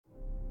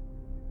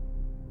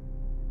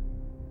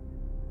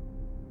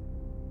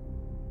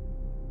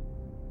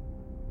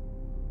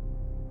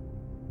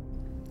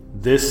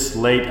This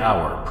Late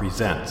Hour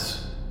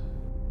presents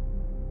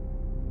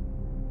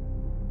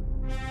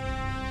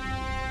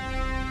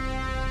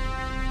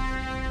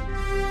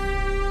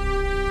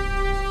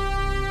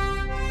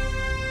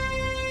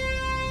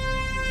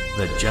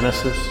The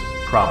Genesis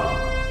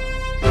Problem.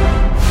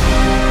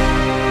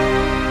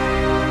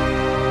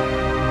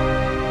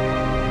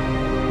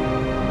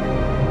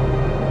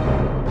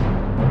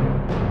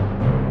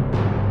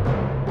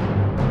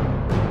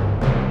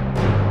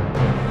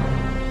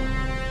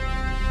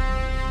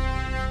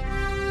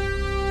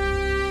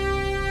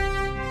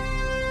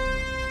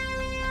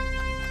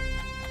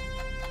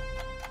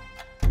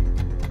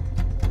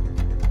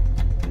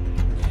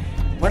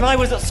 When I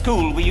was at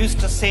school, we used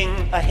to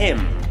sing a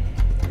hymn.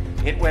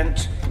 It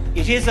went,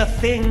 "It is a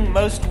thing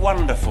most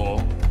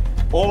wonderful,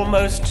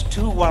 almost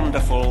too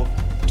wonderful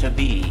to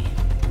be."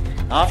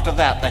 After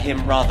that, the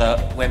hymn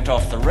rather went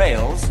off the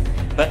rails,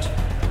 but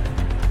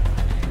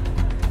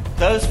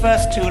those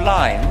first two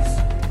lines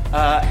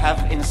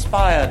have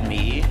inspired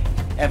me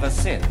ever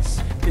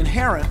since.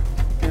 Inherent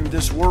in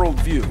this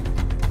worldview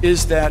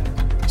is that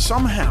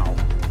somehow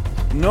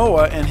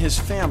Noah and his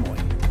family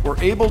were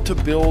able to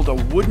build a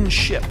wooden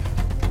ship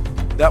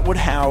that would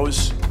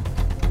house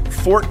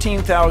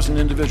 14,000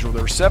 individuals.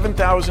 There were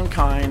 7,000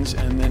 kinds,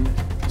 and then,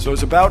 so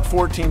it's about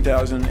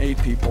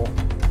 14,008 people.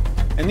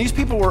 And these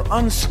people were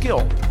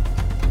unskilled.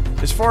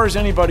 As far as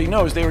anybody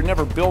knows, they had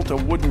never built a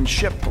wooden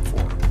ship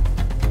before.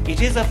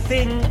 It is a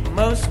thing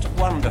most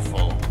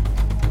wonderful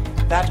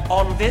that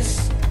on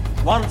this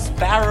once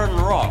barren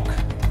rock,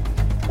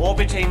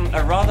 orbiting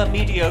a rather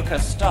mediocre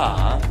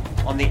star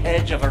on the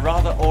edge of a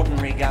rather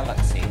ordinary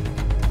galaxy,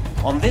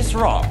 on this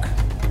rock,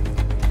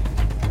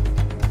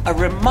 a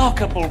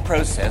remarkable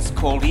process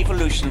called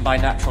evolution by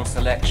natural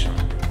selection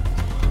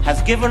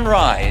has given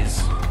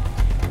rise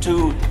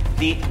to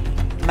the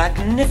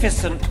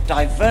magnificent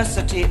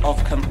diversity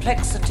of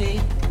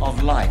complexity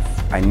of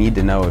life. I need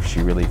to know if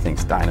she really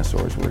thinks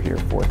dinosaurs were here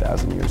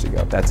 4,000 years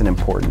ago. That's an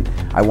important,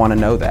 I want to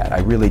know that, I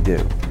really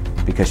do,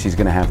 because she's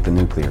going to have the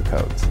nuclear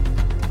codes.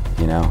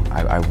 You know,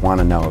 I want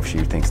to know if she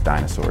thinks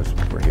dinosaurs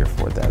were here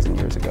 4,000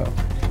 years ago.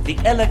 The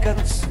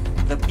elegance,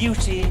 the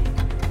beauty,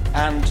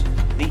 and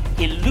the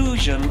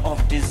illusion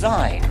of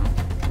design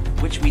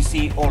which we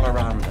see all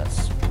around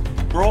us,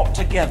 brought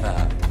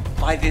together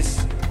by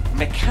this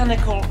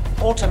mechanical,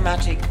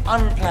 automatic,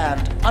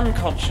 unplanned,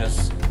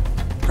 unconscious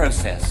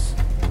process,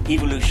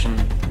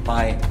 evolution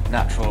by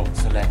natural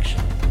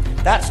selection.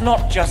 That's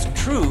not just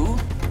true,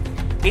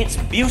 it's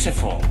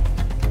beautiful.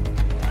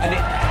 And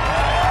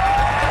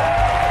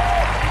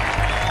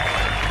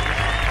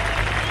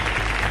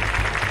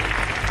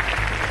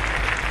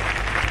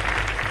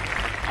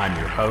I'm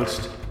your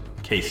host,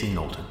 Casey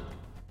Knowlton.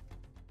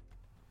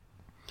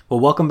 Well,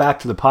 welcome back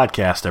to the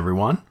podcast,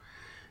 everyone.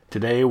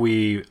 Today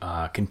we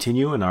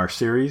continue in our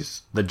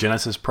series, The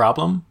Genesis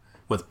Problem,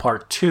 with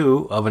part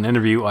 2 of an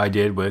interview I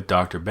did with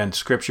Dr. Bent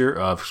Scripture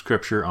of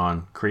Scripture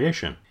on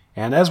Creation.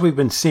 And as we've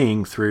been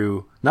seeing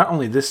through not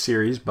only this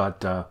series,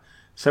 but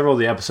several of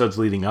the episodes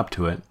leading up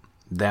to it,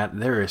 that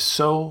there is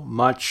so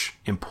much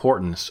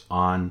importance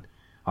on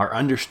our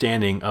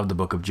understanding of the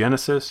book of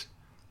Genesis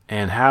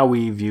and how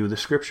we view the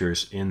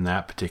scriptures in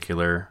that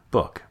particular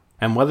book,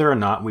 and whether or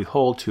not we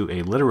hold to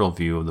a literal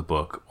view of the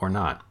book or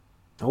not.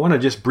 I want to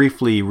just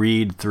briefly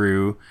read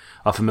through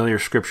a familiar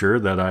scripture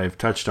that I've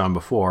touched on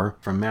before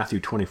from Matthew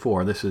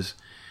 24. This is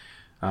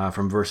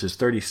from verses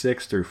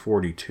 36 through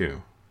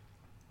 42.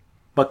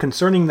 "But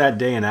concerning that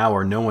day and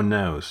hour no one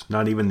knows,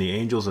 not even the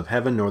angels of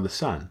heaven nor the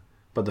Son,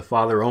 but the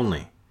Father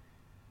only.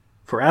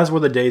 For as were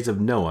the days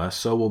of Noah,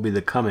 so will be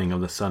the coming of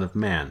the Son of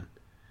Man.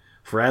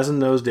 For as in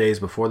those days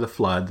before the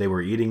flood they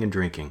were eating and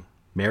drinking,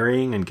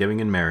 marrying and giving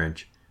in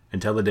marriage,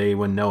 until the day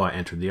when Noah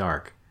entered the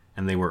ark,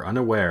 and they were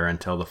unaware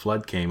until the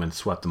flood came and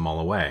swept them all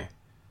away.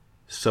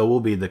 So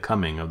will be the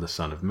coming of the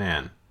Son of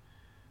Man.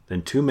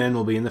 Then 2 men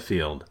will be in the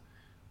field,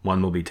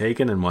 one will be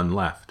taken and one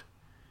left.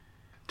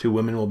 2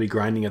 women will be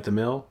grinding at the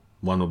mill,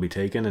 one will be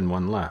taken and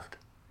one left.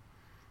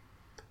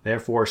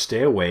 Therefore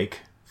stay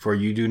awake, for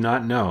you do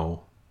not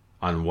know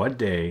on what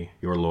day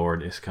your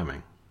Lord is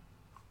coming."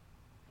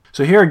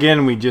 So here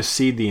again we just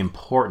see the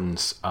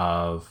importance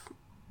of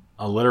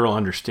a literal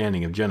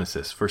understanding of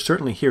Genesis. For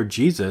certainly here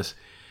Jesus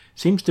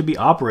seems to be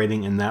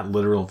operating in that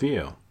literal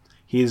view.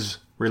 He's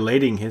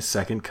relating his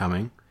second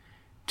coming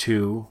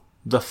to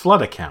the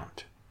flood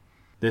account,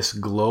 this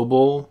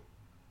global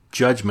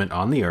judgment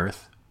on the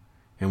earth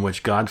in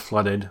which God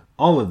flooded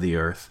all of the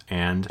earth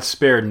and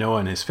spared Noah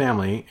and his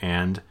family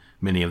and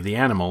many of the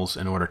animals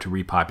in order to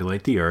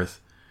repopulate the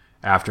earth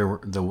after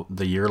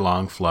the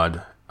year-long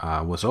flood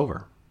was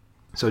over.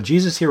 So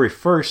Jesus here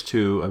refers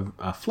to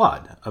a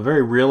flood, a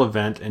very real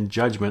event and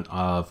judgment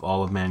of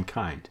all of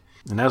mankind.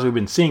 And as we've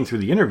been seeing through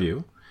the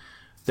interview,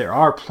 there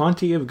are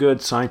plenty of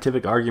good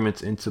scientific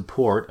arguments in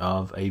support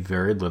of a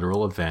very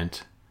literal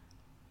event,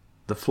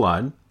 the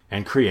flood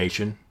and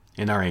creation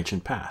in our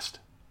ancient past.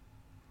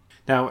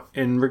 Now,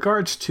 in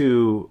regards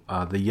to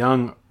the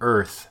young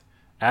earth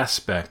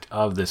aspect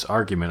of this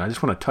argument, I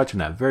just want to touch on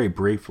that very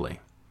briefly.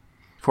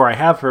 For I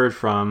have heard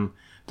from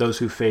those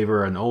who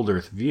favor an old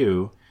earth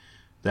view,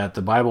 that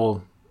the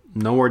Bible,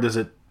 nowhere does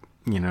it,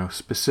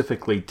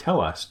 specifically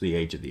tell us the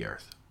age of the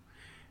earth.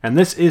 And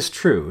this is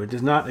true. It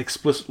does not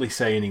explicitly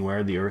say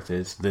anywhere the earth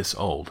is this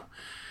old.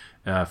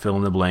 Fill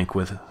in the blank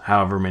with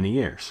however many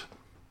years.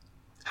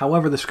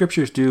 However, the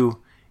scriptures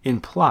do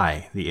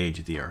imply the age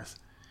of the earth.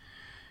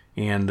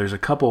 And there's a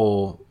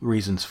couple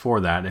reasons for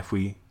that if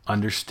we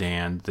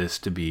understand this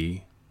to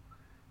be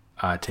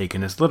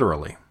taken as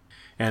literally.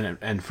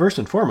 And first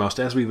and foremost,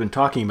 as we've been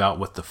talking about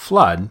with the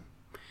flood,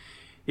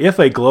 if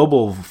a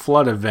global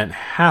flood event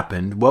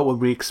happened, what would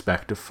we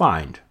expect to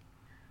find?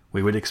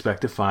 We would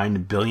expect to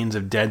find billions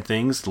of dead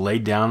things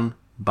laid down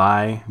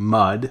by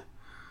mud,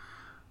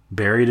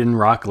 buried in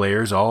rock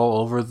layers all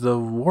over the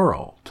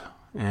world.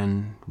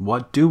 And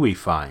what do we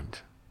find?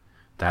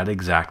 That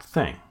exact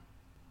thing.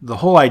 The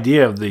whole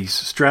idea of these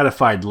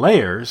stratified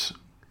layers,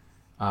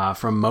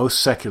 from most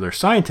secular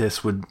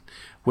scientists,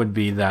 would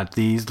be that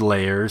these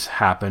layers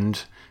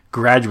happened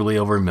gradually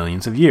over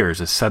millions of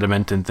years as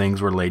sediment and things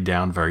were laid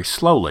down very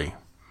slowly.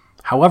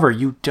 However,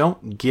 you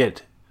don't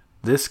get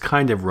this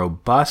kind of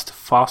robust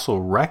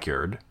fossil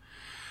record,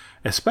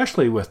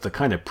 especially with the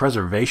kind of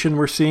preservation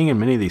we're seeing in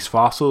many of these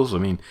fossils. I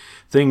mean,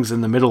 things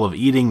in the middle of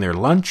eating their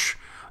lunch,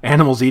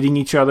 animals eating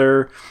each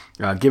other,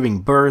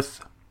 giving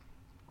birth,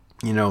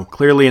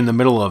 clearly in the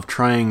middle of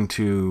trying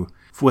to,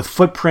 with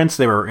footprints,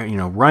 they were,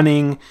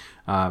 running.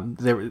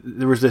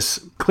 There was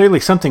this,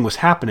 clearly something was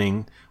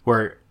happening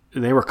where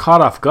they were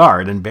caught off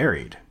guard and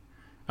buried.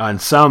 And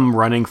some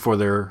running for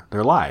their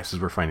lives as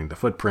we're finding the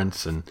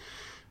footprints, and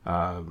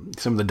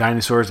some of the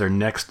dinosaurs, their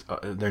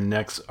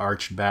necks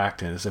arched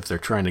back as if they're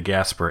trying to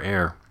gasp for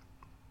air.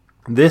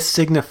 This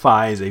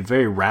signifies a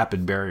very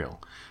rapid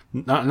burial.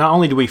 Not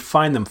only do we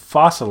find them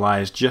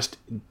fossilized just,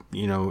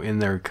 in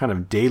their kind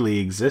of daily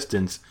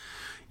existence,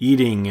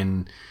 eating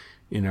and,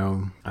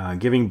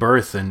 giving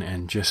birth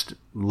and just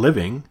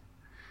living,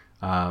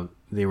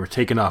 they were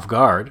taken off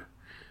guard.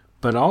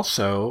 But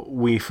also,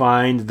 we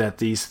find that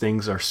these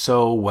things are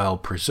so well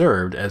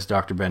preserved, as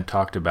Dr. Ben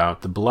talked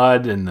about, the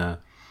blood and the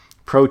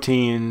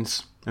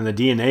proteins and the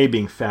DNA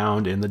being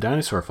found in the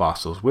dinosaur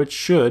fossils, which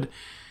should,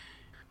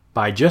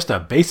 by just a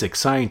basic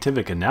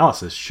scientific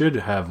analysis, should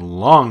have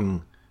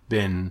long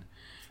been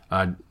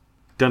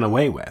done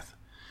away with.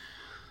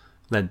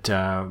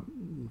 That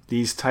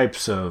these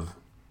types of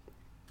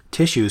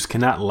tissues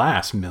cannot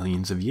last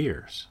millions of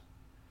years.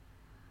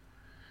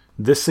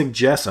 This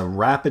suggests a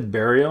rapid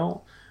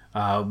burial,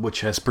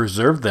 which has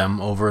preserved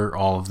them over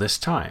all of this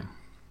time.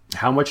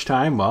 How much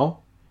time?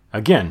 Well,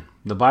 again,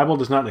 the Bible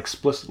does not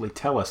explicitly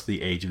tell us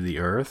the age of the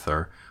earth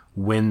or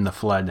when the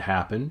flood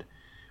happened,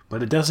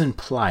 but it does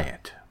imply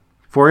it.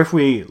 For if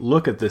we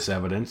look at this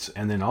evidence,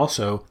 and then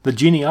also the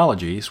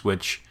genealogies,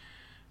 which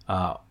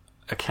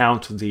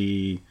account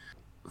the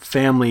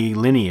family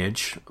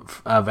lineage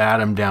of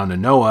Adam down to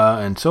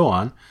Noah and so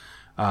on,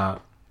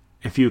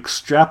 if you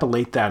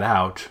extrapolate that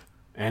out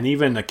and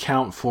even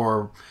account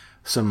for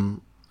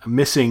some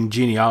missing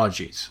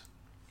genealogies,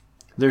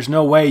 there's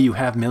no way you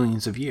have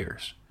millions of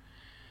years.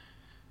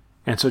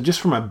 And so just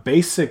from a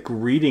basic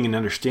reading and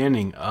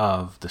understanding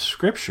of the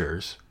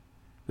scriptures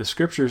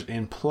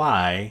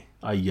imply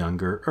a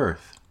younger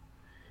earth.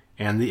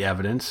 And the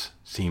evidence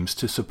seems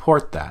to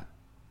support that.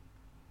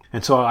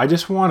 And so I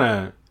just want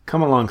to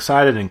come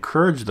alongside and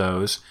encourage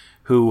those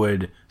who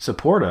would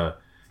support a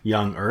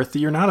young earth.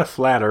 You're not a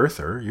flat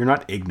earther. You're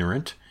not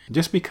ignorant.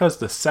 Just because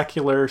the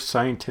secular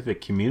scientific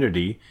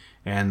community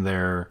and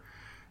their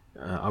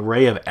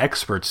array of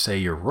experts say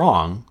you're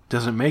wrong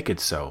doesn't make it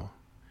so.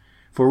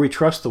 For we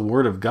trust the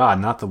word of God,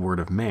 not the word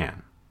of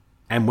man.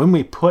 And when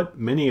we put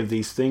many of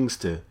these things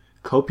to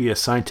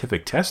copious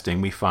scientific testing,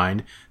 we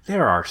find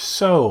there are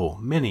so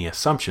many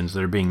assumptions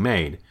that are being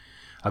made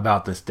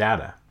about this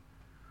data.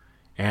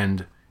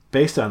 And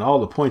based on all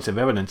the points of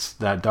evidence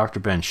that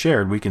Dr. Ben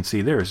shared, we can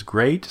see there is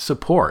great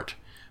support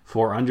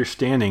for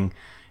understanding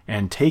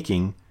and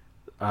taking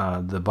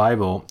the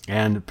Bible,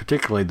 and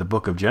particularly the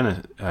book of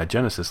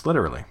Genesis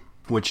literally,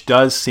 which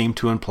does seem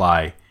to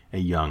imply a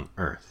young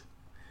earth,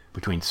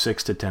 between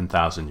 6,000 to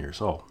 10,000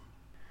 years old.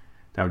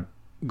 Now,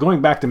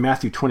 going back to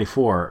Matthew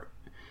 24,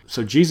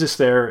 so Jesus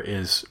there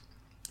is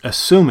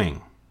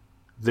assuming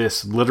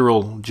this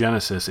literal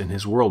Genesis in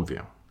his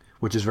worldview,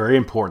 which is very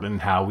important in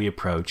how we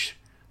approach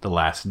the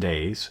last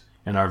days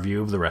and our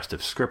view of the rest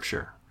of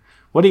Scripture.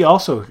 What he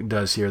also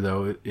does here,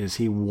 though, is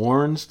he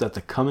warns that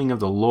the coming of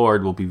the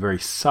Lord will be very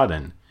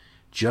sudden,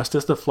 just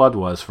as the flood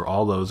was for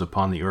all those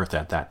upon the earth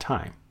at that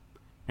time.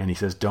 And he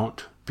says,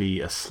 don't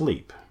be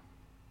asleep.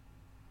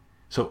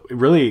 So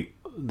really,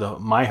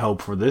 my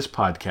hope for this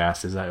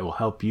podcast is that it will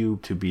help you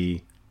to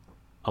be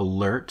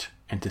alert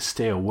and to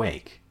stay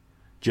awake,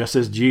 just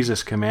as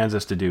Jesus commands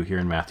us to do here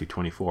in Matthew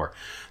 24.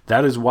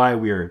 That is why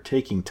we are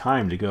taking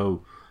time to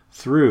go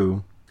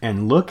through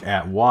and look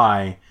at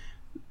why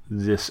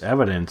this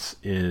evidence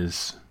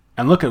is,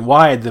 and look at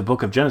why the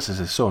book of Genesis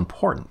is so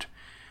important.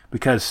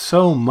 Because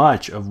so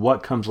much of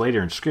what comes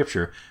later in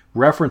Scripture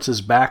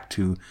references back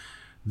to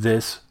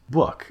this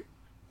book.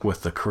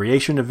 with the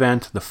creation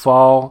event, the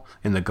fall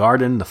in the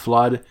garden, the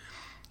flood,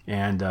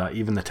 and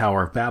even the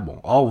Tower of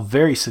Babel. All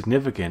very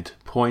significant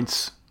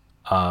points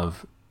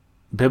of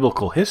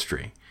biblical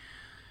history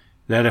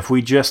that if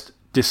we just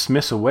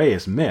dismiss away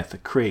as myth,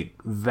 create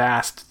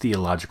vast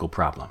theological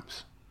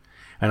problems.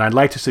 And I'd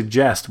like to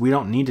suggest we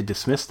don't need to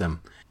dismiss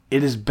them.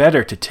 It is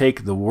better to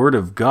take the Word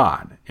of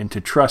God and to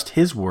trust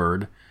His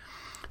Word,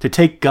 to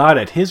take God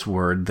at His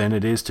Word, than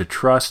it is to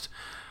trust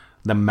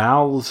the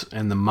mouths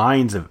and the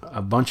minds of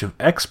a bunch of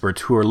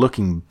experts who are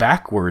looking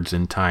backwards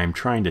in time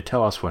trying to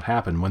tell us what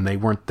happened when they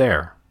weren't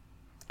there.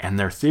 And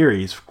their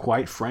theories,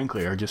 quite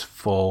frankly, are just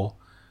full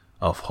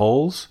of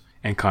holes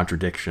and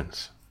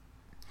contradictions.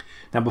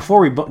 Now, before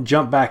we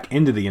jump back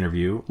into the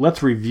interview,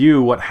 let's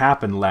review what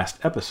happened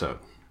last episode.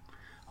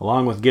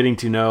 Along with getting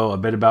to know a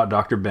bit about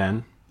Dr.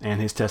 Ben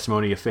and his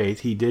testimony of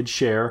faith, he did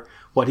share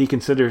what he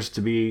considers to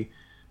be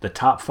the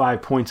top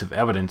 5 points of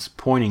evidence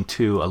pointing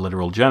to a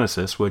literal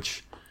Genesis,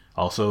 which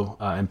also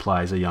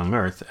implies a young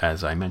earth,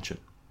 as I mentioned.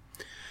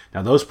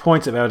 Now, those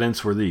points of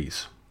evidence were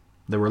these.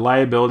 The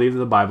reliability of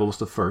the Bible was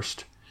the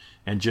first,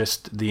 and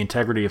just the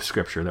integrity of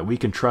Scripture, that we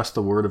can trust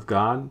the Word of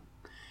God,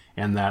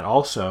 and that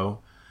also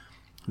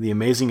the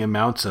amazing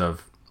amounts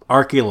of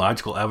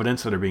archaeological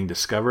evidence that are being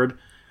discovered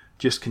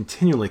just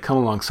continually come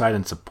alongside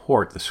and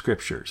support the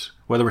Scriptures.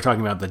 Whether we're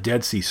talking about the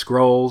Dead Sea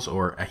Scrolls,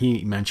 or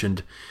he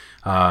mentioned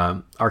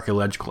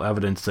archaeological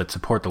evidence that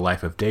support the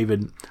life of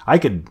David. I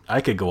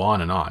could go on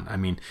and on. I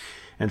mean,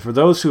 and for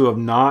those who have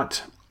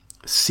not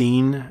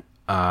seen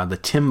the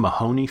Tim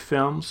Mahoney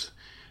films,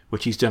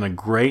 which he's done a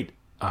great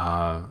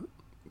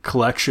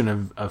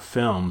collection of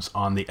films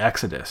on the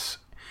Exodus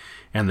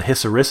and the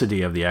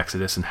historicity of the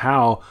Exodus, and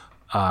how,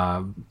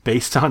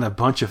 based on a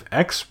bunch of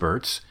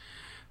experts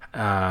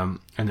and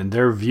in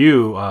their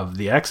view of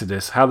the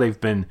Exodus, how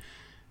they've been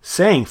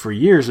saying for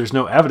years there's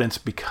no evidence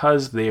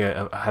because they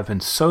have been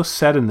so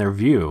set in their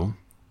view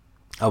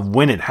of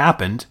when it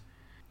happened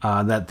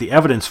that the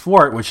evidence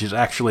for it, which is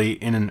actually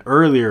in an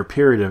earlier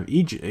period of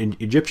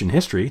Egyptian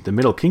history, the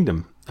Middle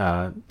Kingdom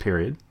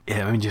period,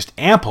 I mean, just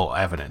ample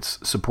evidence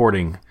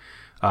supporting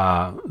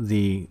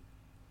the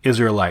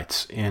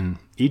Israelites in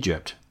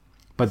Egypt.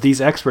 But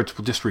these experts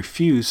will just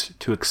refuse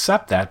to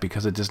accept that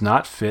because it does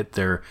not fit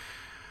their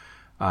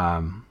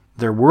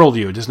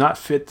worldview. It does not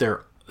fit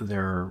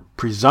their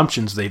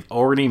presumptions they've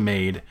already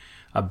made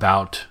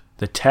about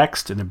the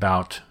text and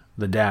about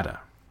the data.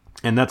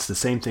 And that's the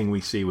same thing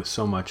we see with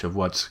so much of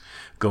what's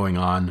going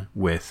on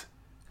with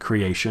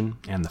creation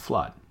and the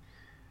flood.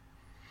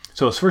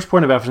 So his first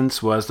point of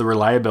evidence was the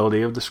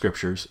reliability of the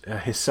Scriptures.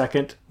 His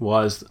second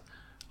was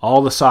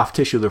all the soft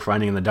tissue they're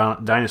finding in the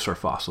dinosaur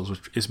fossils,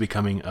 which is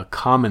becoming a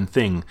common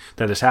thing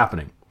that is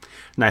happening.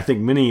 And I think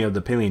many of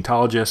the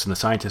paleontologists and the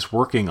scientists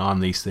working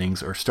on these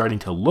things are starting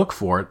to look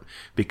for it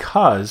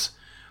because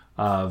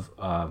of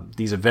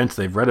these events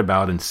they've read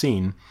about and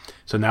seen.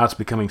 So now it's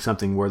becoming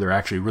something where they're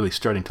actually really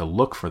starting to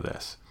look for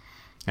this.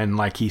 And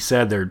like he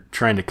said, they're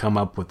trying to come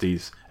up with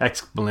these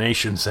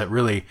explanations that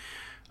really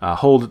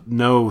hold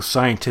no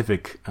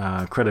scientific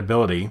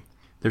credibility.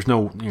 There's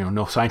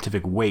no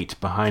scientific weight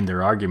behind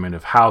their argument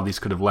of how these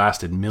could have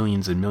lasted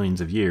millions and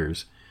millions of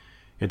years.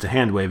 It's a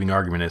hand-waving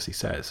argument, as he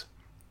says.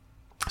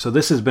 So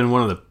this has been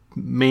one of the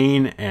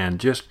main and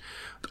just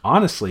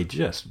honestly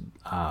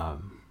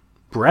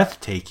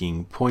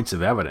breathtaking points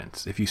of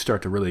evidence if you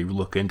start to really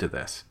look into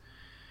this.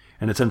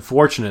 And it's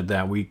unfortunate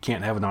that we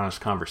can't have an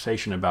honest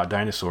conversation about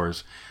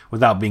dinosaurs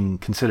without being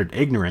considered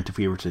ignorant if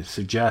we were to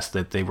suggest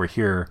that they were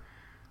here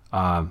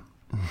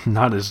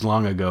not as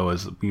long ago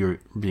as we were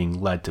being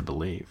led to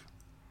believe.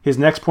 His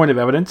next point of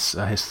evidence,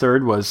 his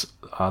third, was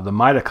the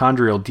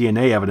mitochondrial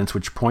DNA evidence,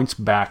 which points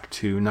back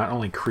to not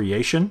only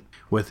creation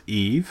with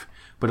Eve,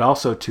 but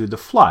also to the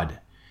flood,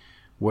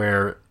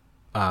 where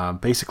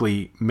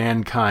basically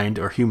mankind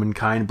or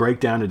humankind break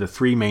down into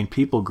 3 main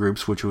people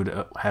groups, which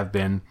would have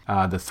been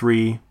the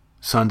 3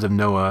 sons of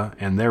Noah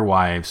and their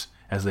wives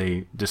as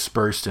they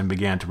dispersed and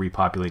began to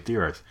repopulate the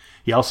earth.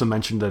 He also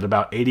mentioned that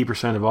about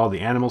 80% of all the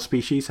animal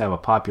species have a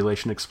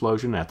population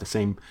explosion at the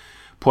same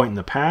point in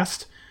the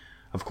past,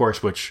 of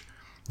course, which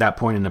that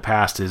point in the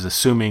past is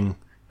assuming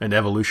an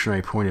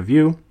evolutionary point of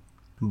view,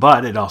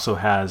 but it also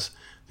has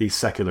these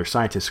secular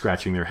scientists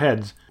scratching their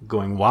heads,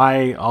 going,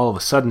 why all of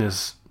a sudden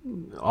is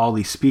all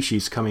these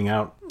species coming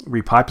out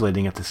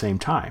repopulating at the same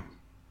time?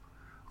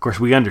 Of course,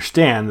 we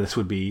understand this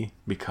would be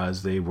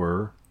because they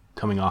were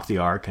coming off the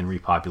ark and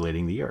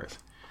repopulating the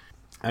earth.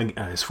 And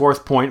his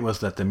fourth point was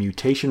that the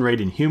mutation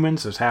rate in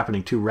humans is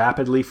happening too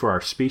rapidly for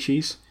our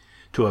species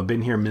to have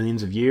been here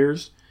millions of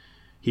years.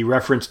 He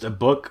referenced a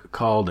book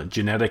called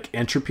Genetic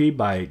Entropy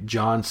by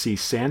John C.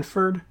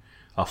 Sanford,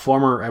 a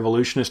former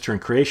evolutionist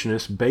turned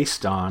creationist,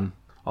 based on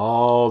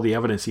all the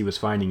evidence he was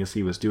finding as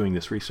he was doing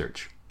this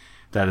research.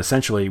 That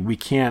essentially we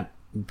can't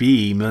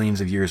be millions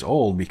of years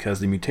old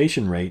because the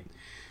mutation rate,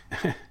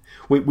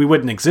 we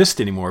wouldn't exist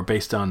anymore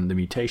based on the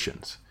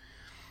mutations.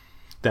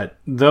 That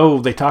though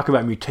they talk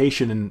about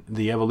mutation in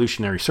the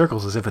evolutionary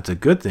circles as if it's a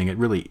good thing, it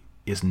really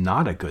is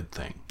not a good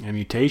thing. And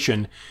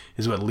mutation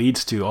is what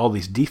leads to all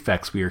these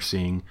defects we are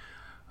seeing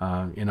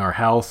in our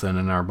health and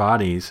in our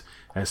bodies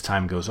as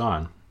time goes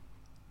on.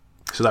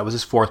 So that was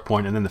his fourth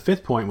point. And then the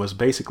fifth point was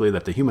basically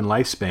that the human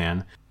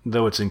lifespan,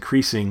 though it's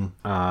increasing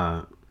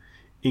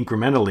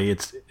incrementally,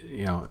 it's,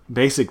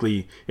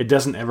 basically it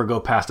doesn't ever go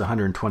past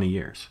 120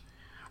 years,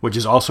 which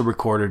is also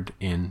recorded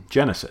in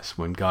Genesis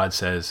when God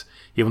says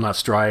he will not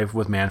strive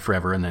with man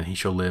forever, and then he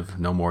shall live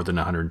no more than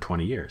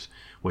 120 years,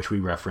 which we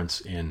reference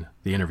in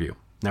the interview.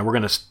 Now we're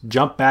going to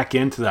jump back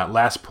into that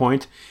last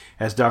point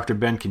as Dr.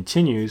 Ben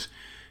continues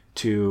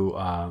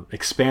to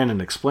expand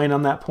and explain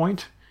on that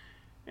point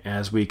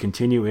as we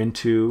continue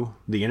into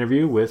the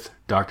interview with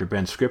Dr.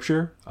 Ben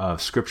Scripture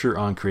of Scripture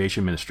on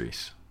Creation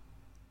Ministries.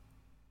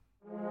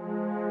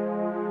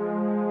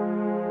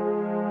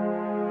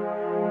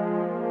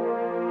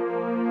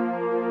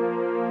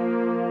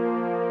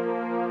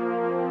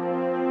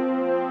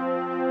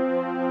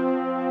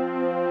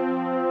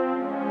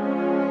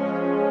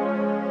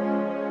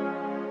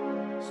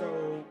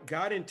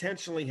 God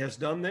intentionally has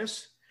done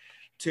this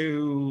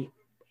to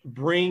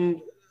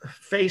bring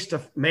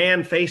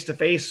man face to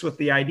face with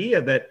the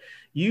idea that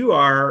you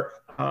are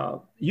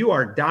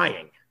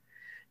dying,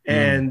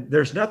 and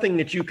there's nothing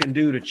that you can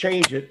do to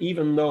change it.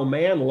 Even though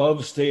man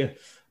loves to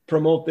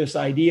promote this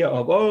idea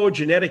of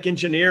genetic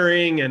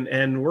engineering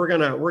and we're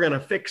gonna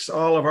fix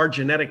all of our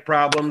genetic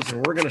problems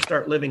and we're gonna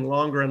start living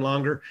longer and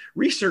longer.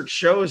 Research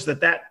shows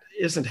that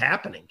isn't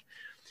happening.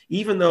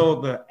 Even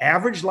though the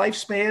average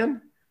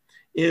lifespan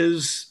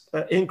is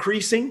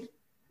increasing,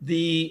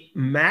 the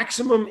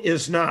maximum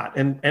is not.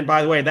 And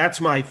by the way, that's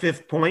my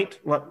fifth point.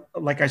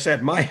 Like I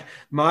said,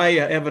 my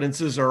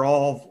evidences are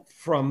all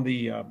from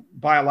the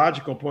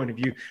biological point of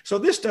view. So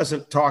this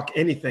doesn't talk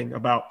anything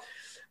about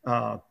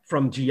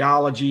from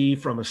geology,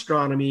 from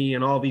astronomy,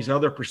 and all these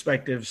other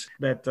perspectives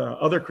that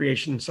other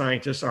creation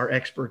scientists are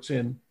experts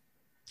in.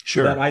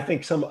 Sure. But I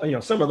think some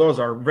of those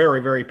are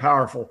very, very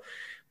powerful.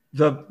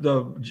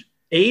 The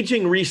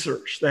aging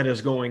research that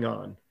is going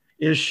on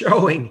is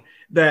showing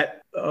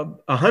that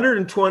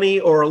 120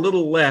 or a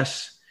little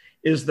less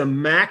is the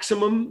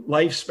maximum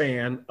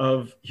lifespan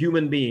of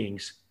human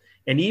beings.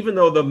 And even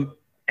though the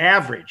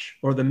average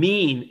or the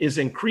mean is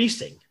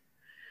increasing,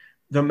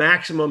 the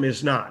maximum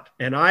is not.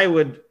 And I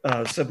would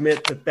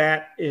submit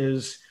that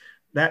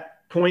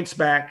points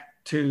back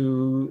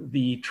to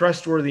the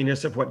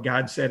trustworthiness of what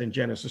God said in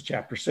Genesis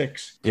chapter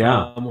 6.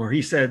 Yeah. Where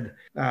he said,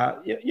 why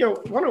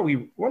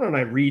don't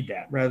I read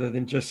that rather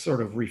than just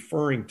sort of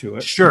referring to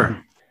it?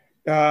 Sure.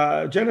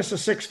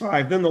 Genesis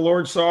 6:5. Then the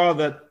Lord saw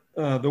that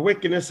the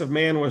wickedness of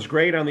man was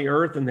great on the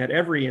earth, and that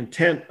every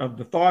intent of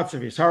the thoughts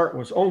of his heart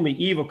was only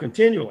evil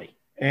continually.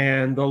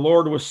 And the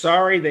Lord was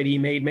sorry that he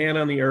made man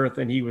on the earth,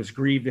 and he was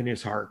grieved in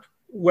his heart.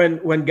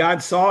 When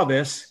God saw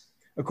this,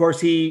 of course,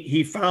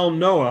 he found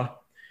Noah.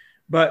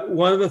 But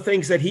one of the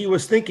things that he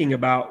was thinking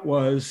about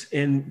was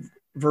in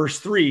verse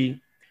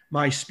 3,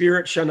 my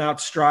spirit shall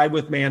not strive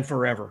with man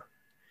forever,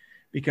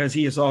 because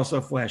he is also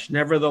flesh.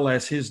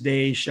 Nevertheless, his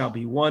days shall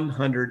be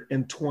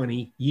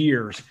 120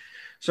 years.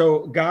 So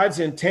God's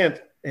intent,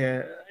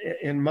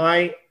 in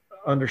my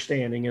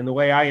understanding and the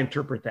way I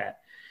interpret that,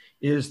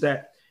 is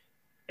that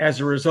as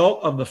a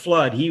result of the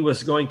flood, he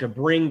was going to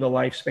bring the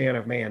lifespan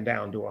of man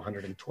down to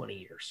 120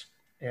 years.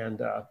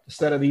 And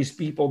instead of these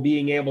people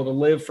being able to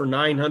live for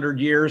 900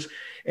 years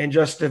and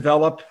just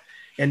develop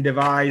and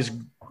devise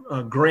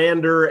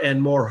grander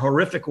and more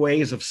horrific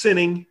ways of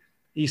sinning,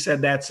 he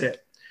said, that's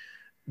it.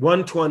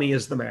 120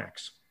 is the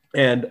max.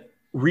 And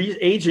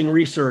aging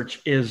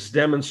research is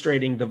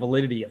demonstrating the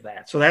validity of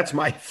that. So that's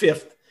my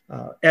fifth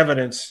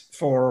evidence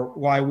for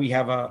why we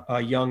have a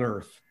young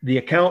earth. The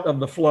account of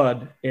the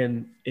flood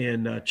in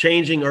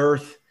changing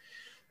earth,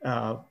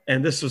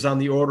 and this was on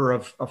the order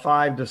of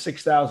 5,000 to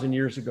 6,000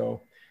 years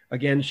ago,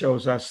 again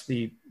shows us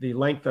the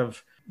length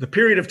of the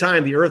period of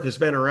time the earth has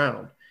been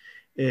around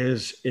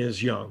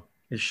is young,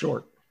 is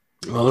short.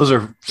 Well, those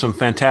are some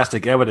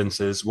fantastic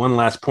evidences. One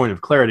last point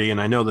of clarity,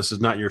 and I know this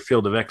is not your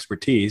field of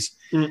expertise,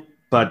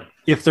 but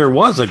if there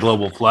was a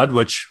global flood,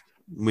 which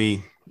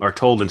we are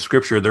told in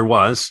Scripture there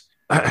was,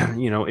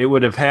 it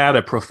would have had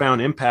a profound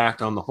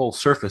impact on the whole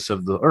surface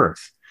of the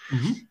earth.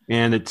 Mm-hmm.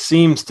 And it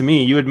seems to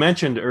me, you had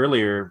mentioned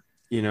earlier,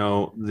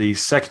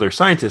 these secular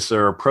scientists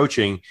are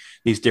approaching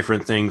these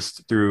different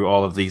things through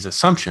all of these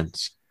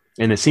assumptions.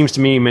 And it seems to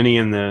me many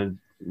in the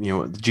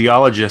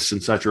geologists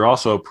and such are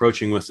also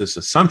approaching with this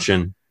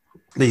assumption.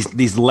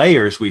 These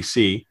layers we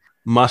see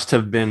must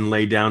have been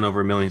laid down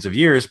over millions of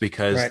years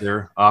because right.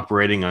 They're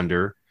operating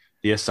under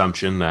the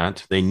assumption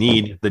that they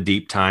need the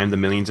deep time, the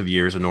millions of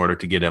years in order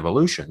to get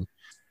evolution.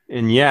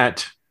 And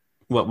yet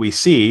what we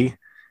see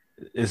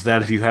is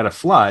that if you had a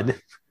flood,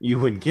 you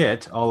would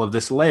get all of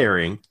this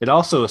layering. It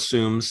also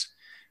assumes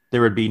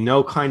there would be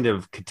no kind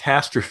of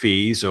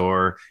catastrophes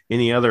or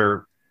any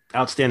other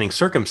outstanding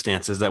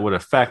circumstances that would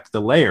affect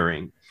the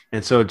layering.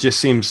 And so it just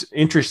seems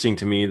interesting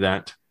to me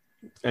that,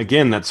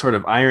 again, that sort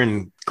of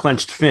iron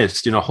clenched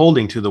fist,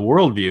 holding to the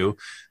worldview,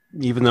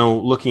 even though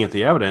looking at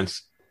the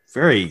evidence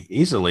very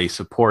easily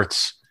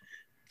supports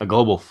a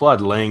global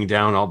flood laying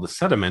down all the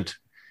sediment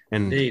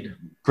and Indeed.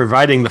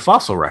 providing the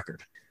fossil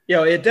record.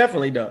 Yeah, it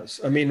definitely does.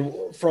 I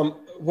mean, from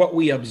what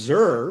we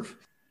observe,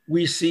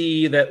 we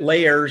see that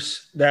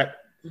layers that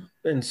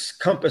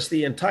encompass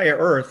the entire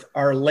earth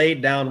are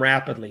laid down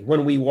rapidly.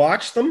 When we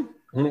watch them,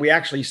 when we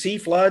actually see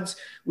floods,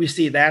 we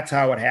see that's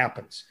how it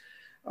happens.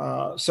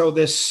 So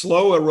this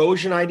slow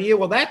erosion idea,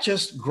 well, that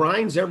just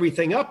grinds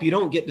everything up. You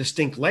don't get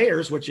distinct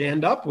layers. What you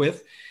end up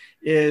with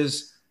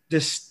is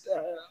this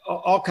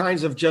all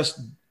kinds of just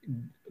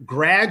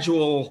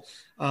gradual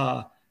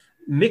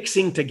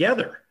mixing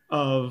together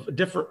of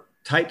different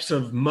types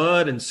of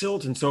mud and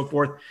silt and so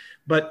forth.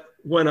 But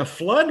when a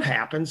flood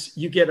happens,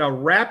 you get a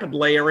rapid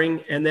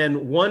layering and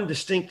then one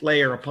distinct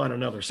layer upon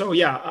another. So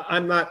yeah,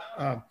 I'm not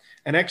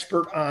an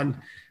expert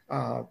on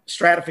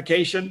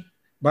stratification,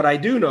 but I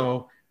do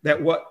know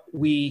that what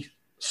we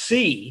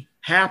see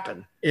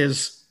happen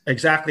is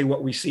exactly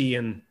what we see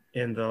in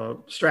the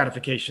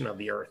stratification of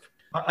the earth.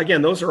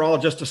 Again, those are all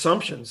just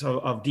assumptions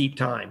of deep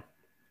time.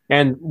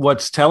 And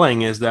what's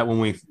telling is that when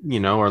we,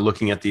 are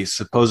looking at these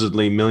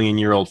supposedly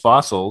million-year-old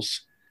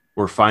fossils,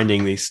 we're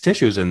finding these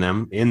tissues in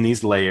them, in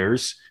these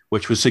layers,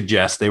 which would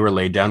suggest they were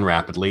laid down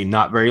rapidly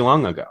not very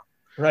long ago.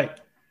 Right.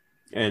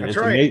 And That's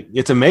right.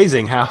 It's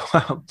amazing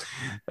how,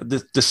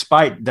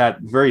 despite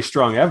that very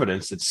strong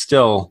evidence, it's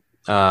still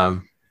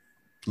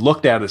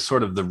looked at as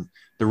sort of the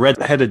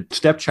red-headed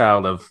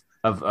stepchild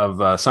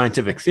of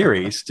scientific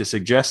theories to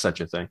suggest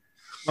such a thing.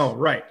 Oh,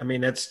 right. I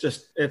mean,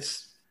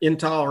 it's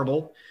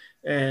intolerable.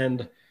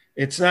 And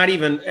it's not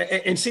even,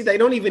 and see, they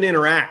don't even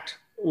interact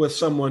with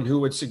someone who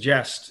would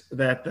suggest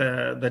that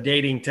the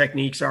dating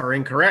techniques are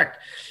incorrect,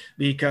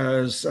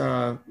 because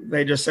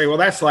they just say, well,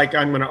 that's like,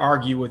 I'm going to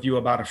argue with you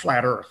about a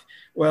flat earth.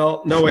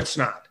 Well, no, it's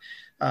not.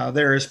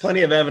 There is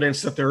plenty of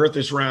evidence that the earth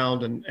is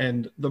round,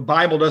 and the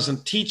Bible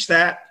doesn't teach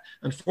that.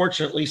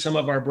 Unfortunately, some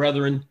of our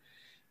brethren,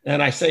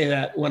 and I say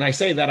that, when I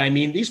say that, I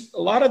mean,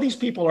 a lot of these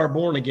people are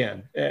born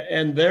again,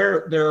 and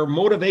their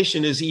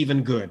motivation is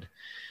even good.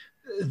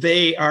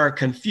 They are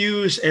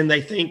confused and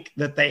they think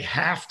that they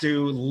have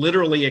to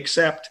literally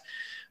accept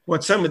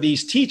what some of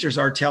these teachers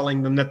are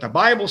telling them, that the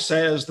Bible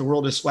says the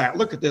world is flat.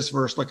 Look at this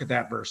verse, look at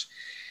that verse.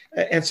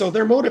 And so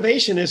their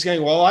motivation is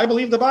going, well, I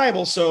believe the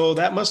Bible, so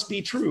that must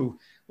be true.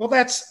 Well,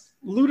 that's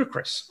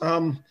ludicrous.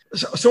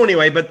 So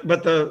anyway, but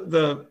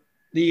the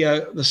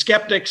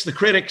skeptics, the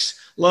critics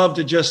love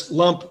to just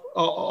lump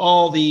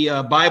all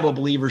the Bible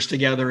believers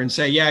together and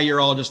say, yeah,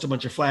 you're all just a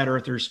bunch of flat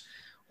earthers,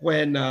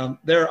 when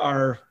there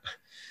are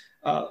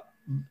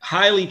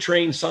highly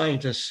trained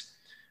scientists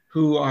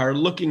who are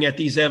looking at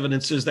these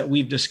evidences that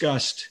we've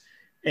discussed.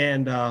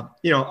 And,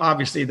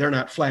 obviously they're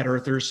not flat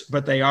earthers,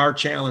 but they are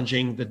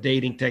challenging the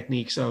dating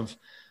techniques of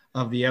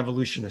the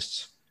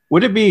evolutionists.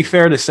 Would it be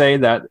fair to say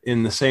that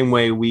in the same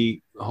way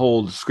we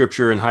hold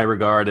scripture in high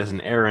regard as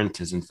inerrant,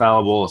 as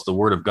infallible, as the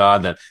word of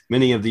God, that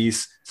many of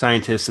these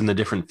scientists in the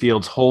different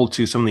fields hold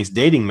to some of these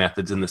dating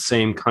methods in the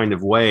same kind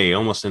of way,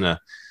 almost in a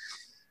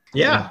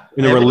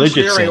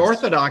religious sense?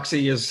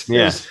 Orthodoxy is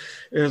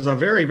a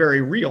very,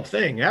 very real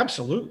thing.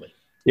 Absolutely.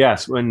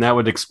 Yes. And that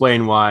would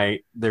explain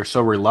why they're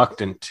so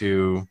reluctant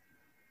to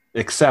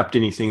accept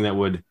anything that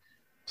would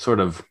sort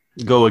of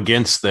go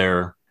against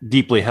their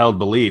deeply held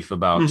belief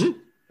about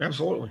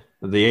absolutely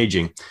the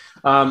aging.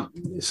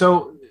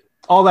 So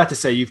all that to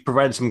say, you've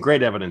provided some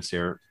great evidence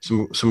here,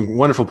 some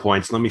wonderful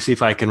points. Let me see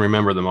if I can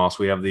remember them all.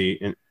 So we have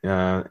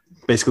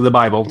basically the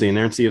Bible, the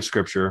inerrancy of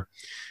scripture.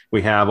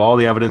 We have all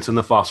the evidence in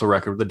the fossil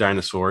record of the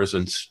dinosaurs,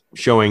 and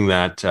showing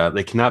that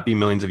they cannot be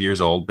millions of years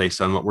old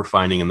based on what we're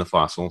finding in the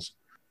fossils.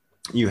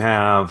 You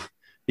have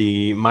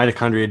the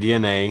mitochondria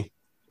DNA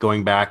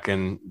going back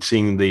and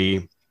seeing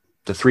the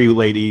three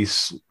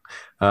ladies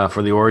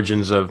for the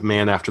origins of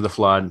man after the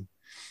flood,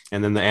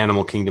 and then the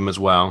animal kingdom as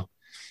well.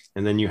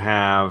 And then you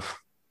have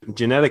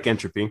genetic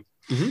entropy,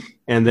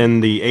 and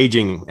then the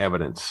aging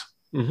evidence.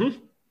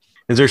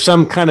 Is there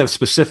some kind of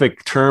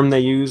specific term they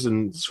use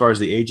as far as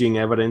the aging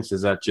evidence?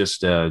 Is that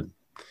just no,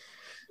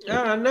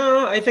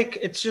 I think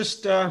it's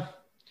just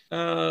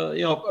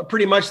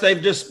pretty much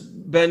they've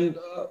just been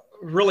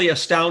really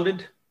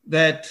astounded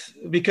that,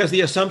 because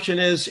the assumption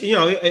is,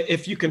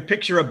 if you can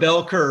picture a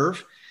bell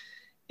curve,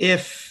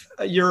 if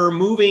you're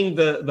moving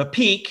the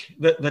peak,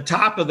 the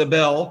top of the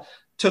bell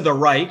to the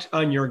right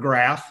on your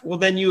graph, well,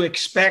 then you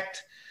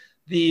expect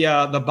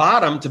the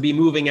bottom to be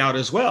moving out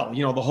as well.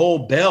 The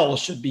whole bell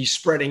should be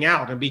spreading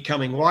out and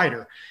becoming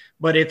wider,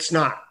 but it's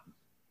not.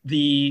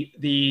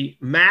 The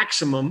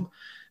maximum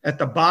at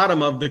the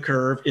bottom of the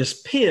curve is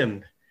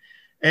pinned.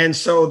 And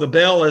so the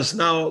bell is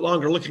no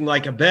longer looking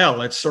like a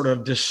bell. It's sort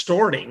of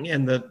distorting,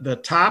 and the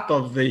top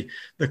of the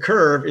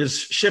curve is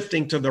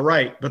shifting to the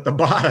right, but the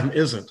bottom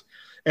isn't.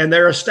 And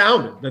they're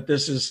astounded that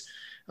this is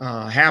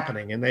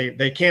happening, and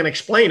they can't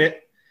explain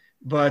it,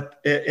 but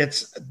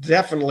it's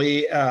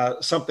definitely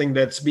something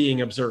that's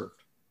being observed.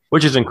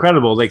 Which is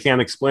incredible. They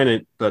can't explain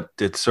it, but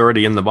it's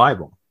already in the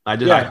Bible.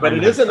 But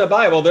it is in the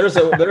Bible. There's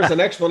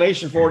an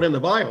explanation for it in the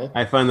Bible.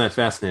 I find that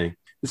fascinating.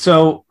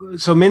 So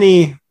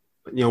many,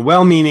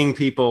 well-meaning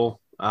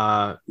people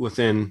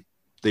within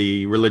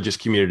the religious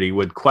community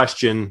would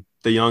question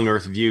the young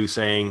earth view,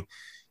 saying,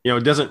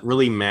 it doesn't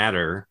really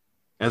matter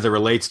as it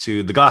relates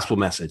to the gospel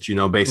message,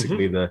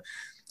 basically the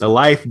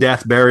life,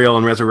 death, burial,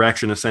 and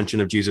resurrection, ascension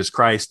of Jesus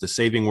Christ, the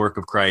saving work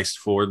of Christ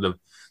for the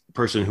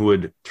person who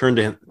would turn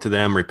to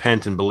them,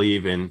 repent, and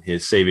believe in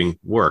his saving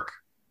work.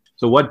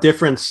 So what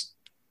difference,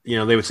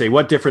 they would say,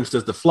 what difference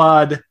does the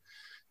flood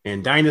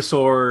and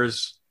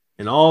dinosaurs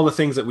and all the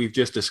things that we've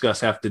just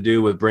discussed have to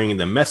do with bringing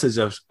the message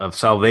of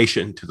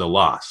salvation to the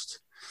lost?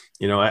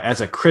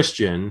 As a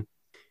Christian,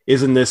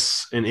 isn't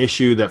this an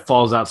issue that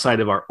falls outside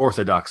of our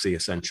orthodoxy,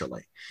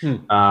 essentially?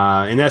 In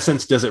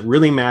essence, does it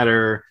really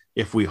matter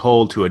if we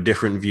hold to a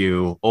different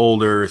view,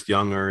 old earth,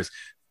 young earth?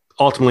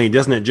 Ultimately,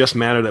 doesn't it just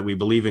matter that we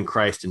believe in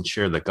Christ and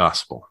share the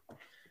gospel?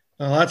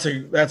 Well, that's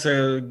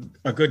a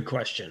good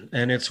question.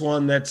 And it's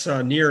one that's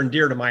near and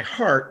dear to my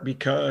heart,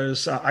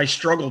 because I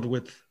struggled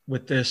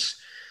with this.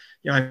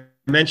 I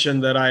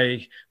mentioned that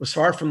I was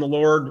far from the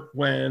Lord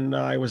when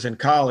I was in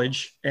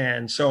college.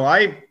 And so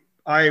I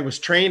was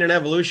trained in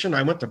evolution.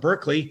 I went to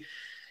Berkeley,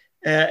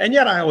 and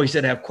yet I always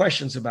did have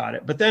questions about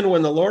it. But then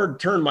when the Lord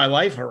turned my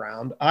life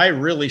around, I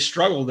really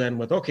struggled then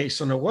with, okay,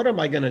 so now what am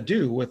I going to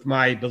do with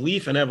my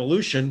belief in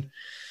evolution?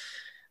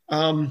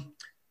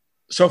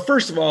 So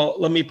first of all,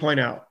 let me point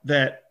out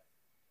that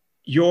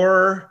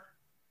your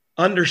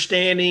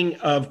understanding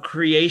of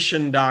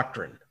creation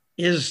doctrine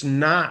is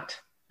not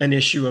an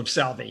issue of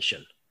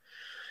salvation.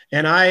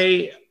 And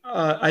I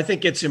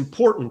think it's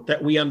important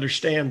that we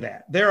understand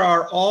that. There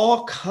are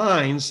all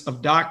kinds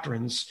of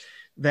doctrines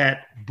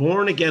that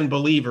born-again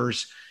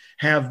believers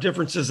have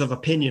differences of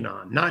opinion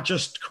on, not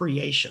just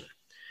creation.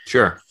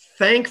 Sure.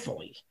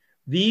 Thankfully,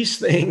 these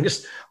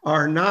things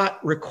are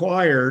not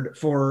required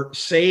for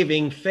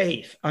saving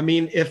faith. I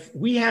mean, if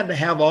we had to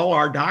have all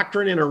our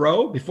doctrine in a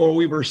row before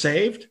we were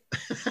saved,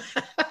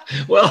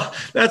 well,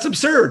 that's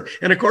absurd.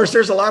 And of course,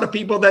 there's a lot of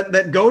people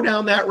that go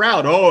down that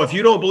route. Oh, if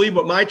you don't believe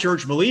what my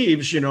church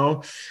believes,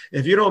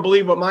 if you don't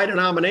believe what my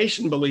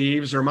denomination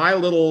believes, or my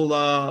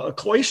little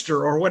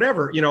cloister or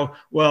whatever,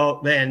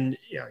 well, then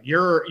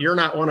you're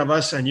not one of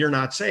us and you're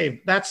not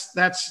saved.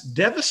 That's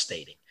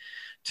devastating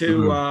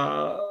to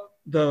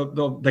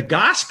the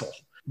gospel.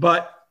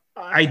 But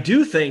I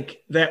do think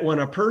that when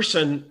a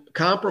person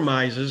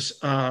compromises,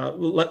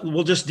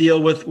 we'll just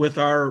deal with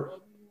our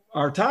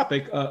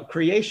topic,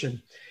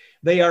 creation.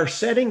 They are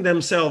setting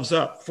themselves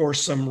up for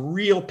some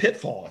real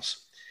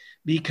pitfalls,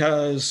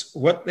 because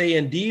what they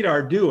indeed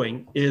are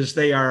doing is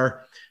they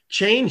are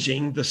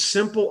changing the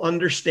simple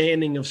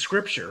understanding of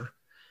Scripture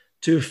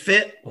to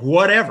fit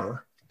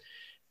whatever.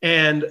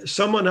 And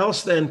someone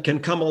else then can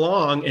come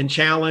along and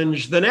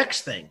challenge the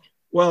next thing.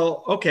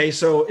 Well, okay,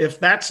 so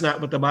if that's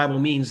not what the Bible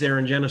means there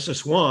in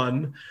Genesis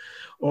 1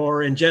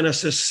 or in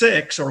Genesis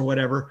 6 or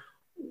whatever,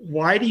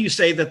 why do you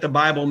say that the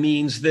Bible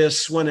means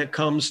this when it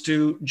comes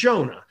to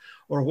Jonah?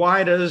 Or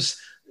why do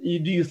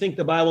you think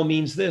the Bible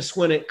means this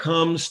when it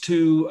comes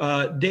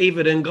to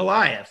David and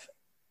Goliath?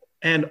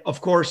 And of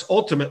course,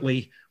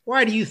 ultimately,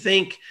 why do you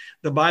think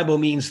the Bible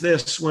means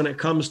this when it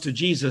comes to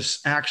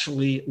Jesus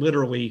actually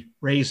literally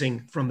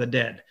raising from the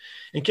dead?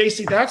 And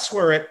Casey, that's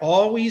where it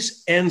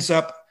always ends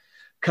up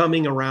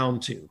coming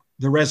around to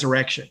the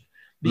resurrection,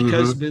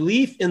 because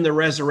belief in the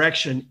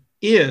resurrection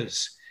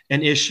is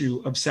an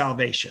issue of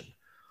salvation.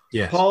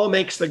 Yes. Paul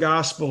makes the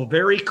gospel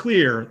very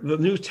clear. The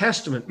New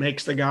Testament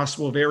makes the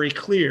gospel very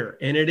clear.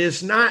 And it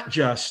is not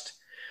just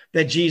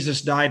that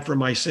Jesus died for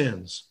my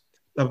sins.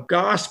 The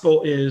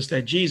gospel is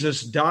that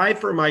Jesus died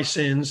for my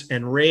sins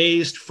and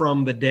raised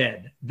from the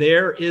dead.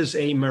 There is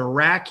a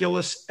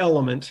miraculous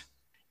element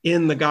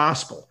in the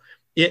gospel.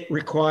 It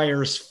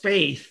requires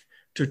faith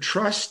to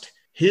trust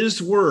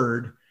his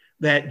word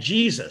that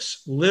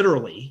Jesus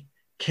literally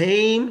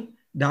came,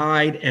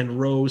 died, and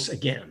rose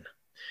again.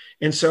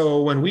 And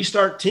so when we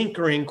start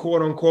tinkering,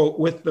 quote unquote,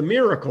 with the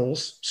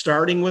miracles,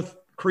 starting with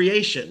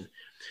creation,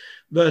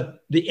 the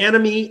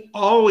enemy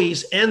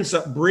always ends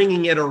up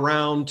bringing it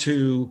around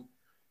to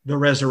the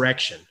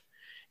resurrection.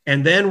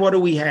 And then what do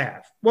we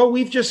have? Well,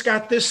 we've just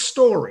got this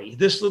story,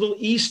 this little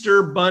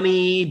Easter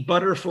bunny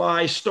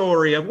butterfly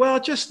story of, well,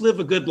 just live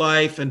a good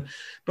life.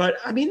 But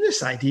I mean,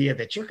 this idea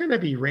that you're going to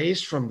be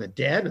raised from the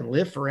dead and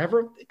live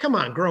forever, come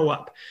on, grow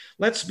up.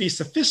 Let's be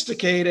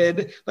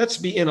sophisticated. Let's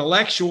be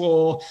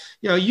intellectual.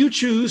 You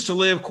choose to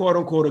live, quote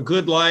unquote, a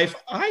good life.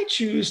 I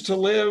choose to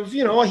live,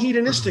 a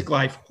hedonistic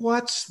life.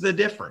 What's the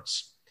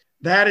difference?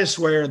 That is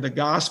where the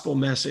gospel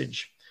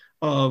message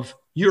of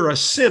you're a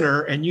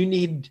sinner and you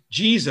need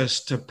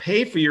Jesus to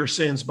pay for your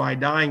sins by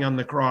dying on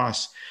the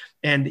cross.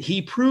 And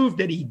he proved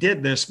that he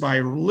did this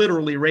by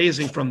literally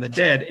raising from the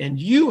dead. And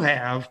you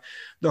have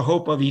the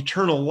hope of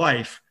eternal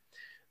life.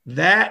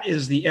 That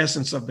is the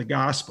essence of the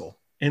gospel.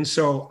 And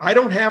so I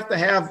don't have to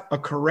have a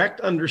correct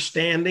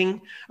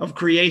understanding of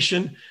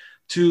creation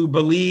to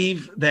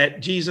believe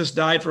that Jesus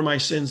died for my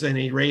sins and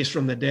he raised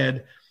from the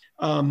dead.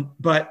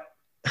 But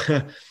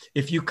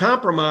if you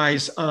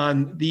compromise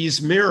on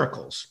these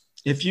miracles,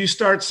 if you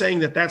start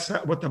saying that that's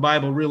not what the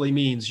Bible really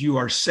means, you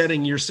are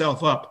setting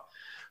yourself up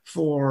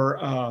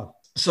for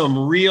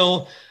some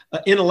real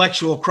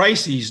intellectual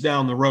crises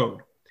down the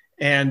road.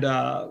 And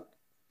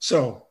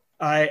so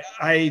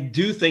I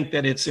do think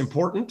that it's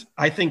important.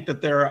 I think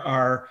that there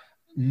are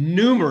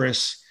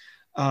numerous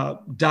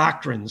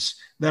doctrines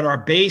that are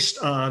based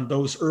on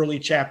those early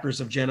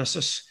chapters of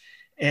Genesis.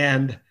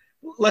 And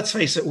let's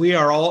face it, we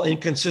are all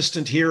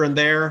inconsistent here and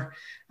there.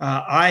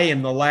 I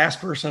am the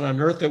last person on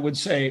earth that would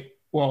say,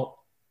 well,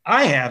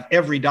 I have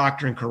every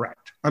doctrine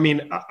correct. I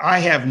mean, I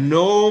have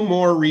no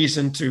more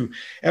reason to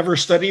ever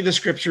study the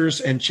scriptures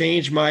and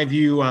change my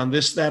view on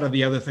this, that, or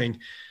the other thing.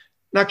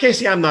 Now,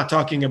 Casey, I'm not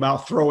talking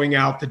about throwing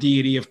out the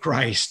deity of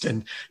Christ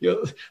and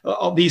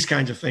all these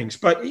kinds of things,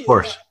 but of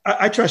course,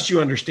 I trust you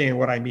understand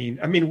what I mean.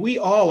 I mean, we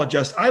all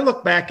adjust. I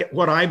look back at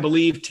what I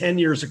believed 10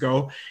 years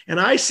ago, and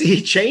I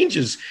see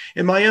changes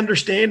in my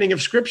understanding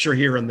of Scripture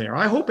here and there.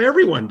 I hope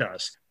everyone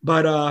does.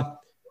 But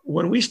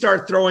when we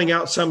start throwing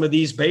out some of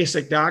these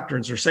basic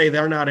doctrines or say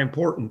they're not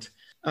important,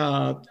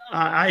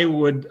 I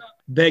would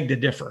beg to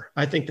differ.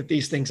 I think that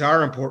these things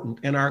are important,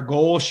 and our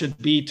goal should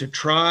be to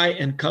try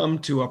and come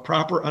to a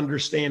proper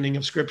understanding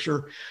of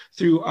Scripture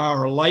through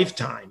our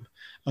lifetime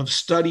of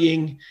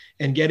studying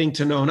and getting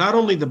to know not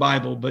only the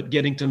Bible, but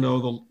getting to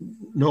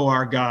know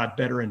our God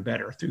better and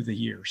better through the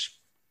years.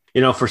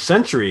 You know, for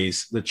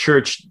centuries, the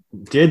church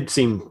did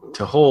seem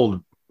to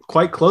hold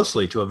quite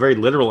closely to a very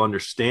literal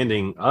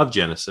understanding of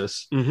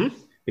Genesis,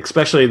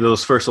 especially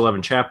those first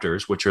 11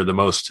 chapters, which are the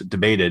most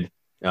debated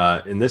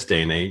in this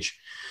day and age.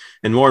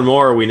 And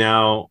more, we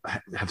now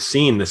have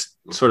seen this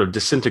sort of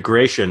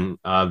disintegration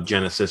of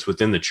Genesis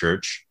within the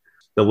church,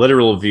 the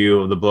literal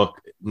view of the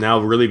book now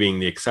really being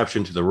the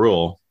exception to the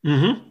rule.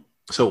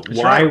 So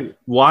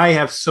why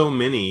have so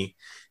many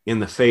in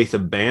the faith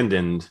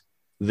abandoned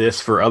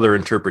this for other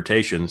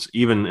interpretations,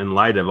 even in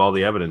light of all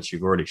the evidence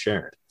you've already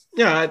shared?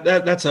 Yeah,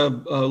 that's a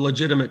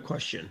legitimate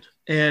question.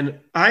 And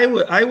I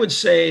would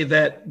say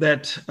that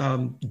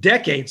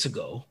decades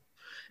ago,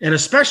 and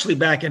especially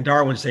back in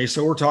Darwin's day,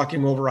 so we're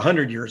talking over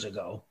 100 years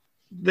ago,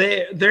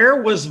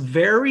 there was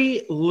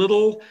very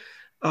little,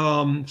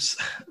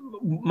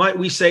 might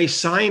we say,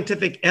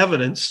 scientific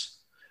evidence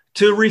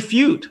to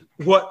refute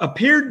what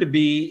appeared to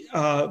be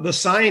the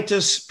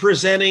scientists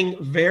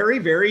presenting very,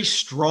 very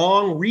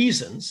strong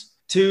reasons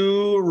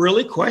to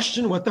really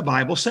question what the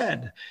Bible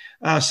said.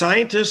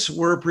 Scientists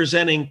were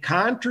presenting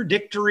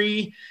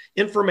contradictory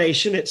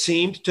information, it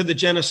seemed, to the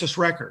Genesis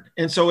record.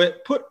 And so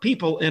it put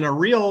people in a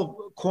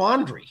real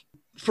quandary.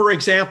 For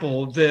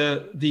example,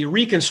 the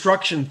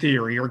reconstruction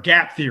theory, or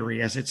gap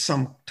theory, as it's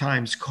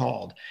sometimes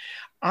called.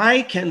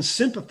 I can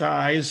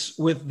sympathize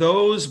with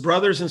those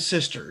brothers and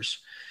sisters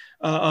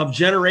of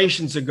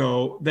generations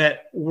ago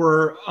that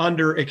were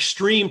under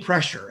extreme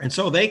pressure. And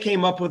so they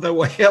came up with a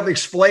way of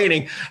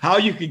explaining how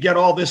you could get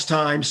all this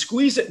time,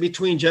 squeeze it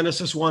between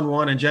Genesis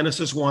 1:1 and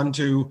Genesis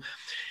 1:2.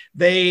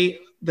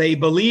 They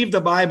believed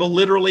the Bible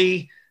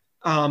literally,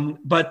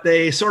 but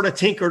they sort of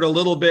tinkered a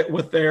little bit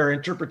with their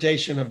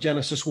interpretation of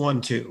Genesis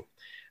 1:2.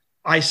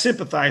 I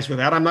sympathize with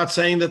that. I'm not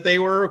saying that they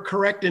were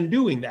correct in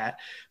doing that,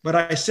 but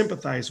I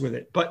sympathize with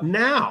it. But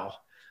now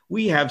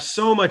we have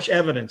so much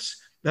evidence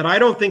that I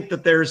don't think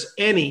that there's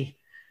any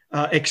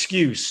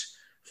excuse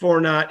for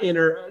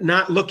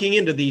not looking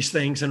into these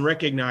things and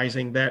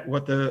recognizing that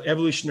what the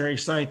evolutionary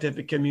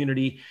scientific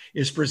community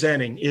is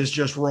presenting is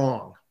just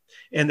wrong.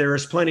 And there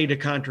is plenty to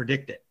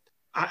contradict it.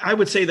 I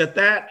would say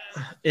that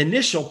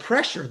initial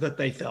pressure that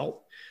they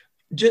felt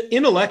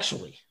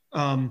intellectually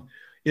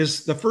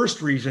is the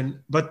first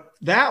reason, but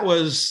that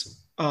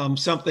was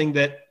something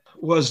that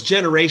was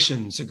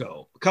generations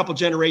ago, a couple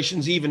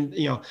generations, even,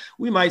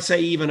 we might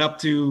say even up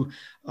to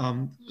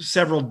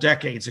several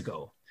decades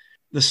ago.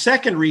 The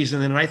second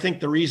reason, and I think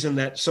the reason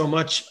that so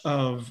much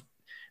of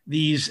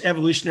these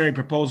evolutionary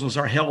proposals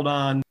are held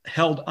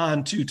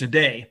on to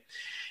today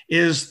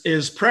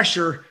is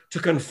pressure to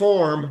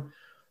conform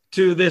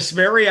to this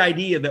very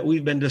idea that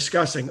we've been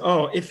discussing.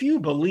 Oh, if you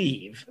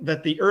believe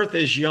that the earth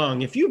is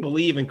young, if you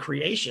believe in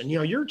creation,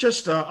 you're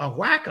just a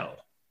wacko.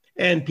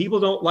 And people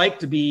don't like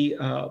to be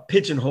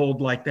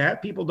pigeonholed like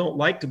that. People don't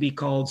like to be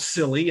called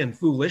silly and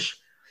foolish.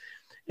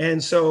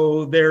 And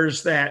so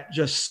there's that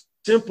just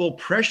simple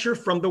pressure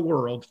from the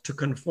world to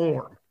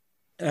conform.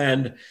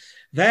 And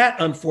that,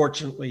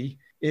 unfortunately,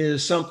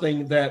 is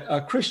something that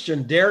a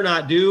Christian dare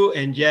not do,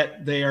 and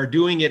yet they are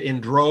doing it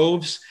in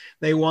droves.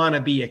 They want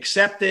to be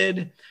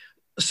accepted.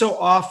 So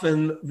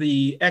often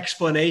the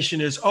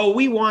explanation is,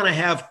 we want to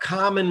have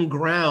common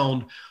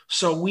ground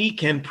so we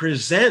can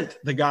present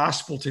the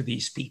gospel to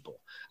these people.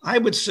 I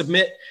would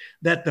submit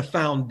that the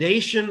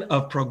foundation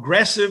of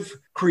progressive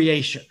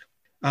creation,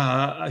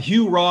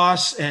 Hugh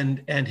Ross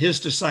and his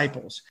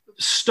disciples,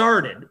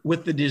 started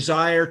with the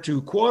desire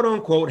to, quote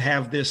unquote,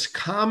 have this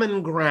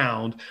common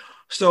ground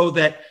so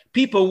that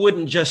people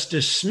wouldn't just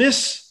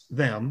dismiss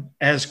them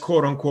as,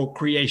 quote unquote,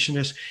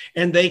 creationists,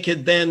 and they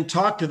could then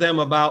talk to them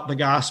about the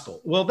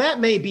gospel. Well, that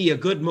may be a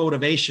good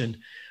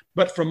motivation,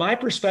 but from my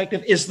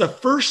perspective, is the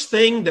first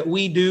thing that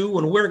we do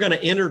when we're going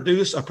to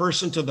introduce a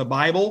person to the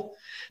Bible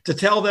to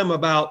tell them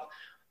about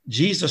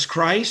Jesus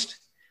Christ.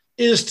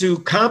 is to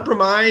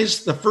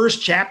compromise the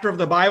first chapter of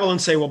the Bible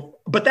and say, well,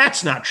 but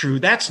that's not true.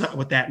 That's not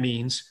what that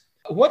means.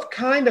 What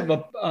kind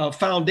of a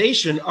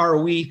foundation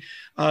are we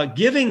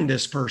giving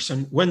this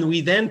person when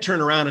we then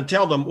turn around and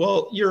tell them,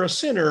 well, you're a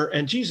sinner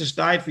and Jesus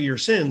died for your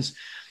sins.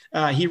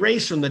 He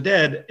raised from the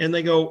dead. And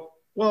they go,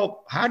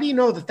 well, how do you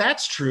know that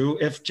that's true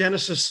if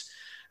Genesis,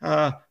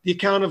 the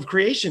account of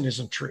creation,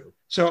 isn't true?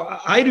 So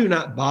I do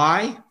not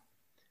buy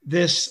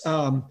this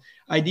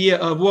idea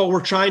of, well,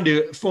 we're trying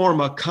to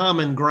form a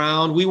common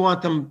ground. We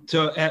want them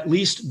to at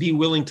least be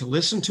willing to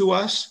listen to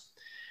us.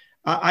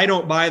 I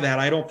don't buy that.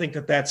 I don't think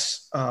that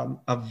that's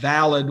a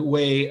valid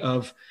way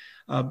of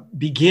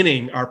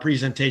beginning our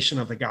presentation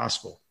of the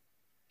gospel.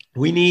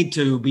 We need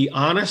to be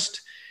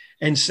honest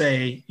and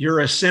say, you're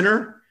a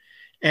sinner.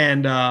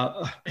 And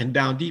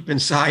down deep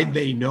inside,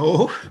 they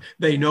know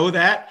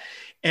that.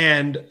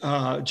 And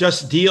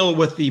just deal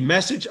with the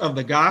message of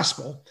the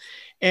gospel.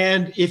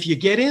 And if you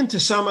get into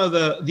some of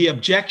the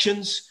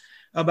objections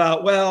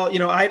about, well,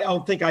 I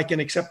don't think I can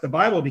accept the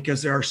Bible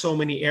because there are so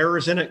many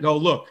errors in it, go,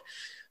 look,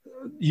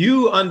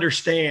 you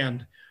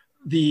understand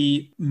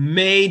the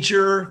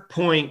major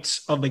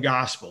points of the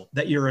gospel,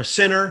 that you're a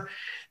sinner,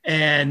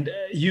 and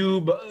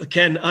you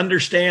can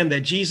understand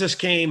that Jesus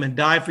came and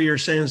died for your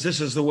sins.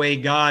 This is the way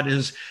God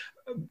is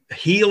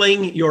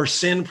healing your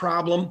sin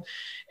problem.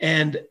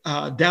 And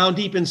down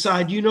deep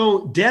inside,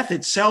 death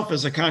itself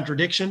is a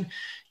contradiction.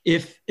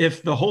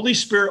 If the Holy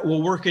Spirit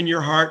will work in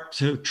your heart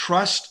to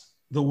trust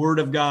the word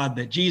of God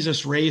that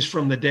Jesus raised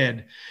from the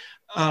dead,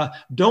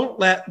 don't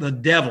let the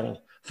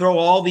devil throw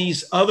all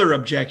these other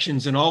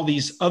objections and all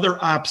these other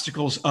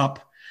obstacles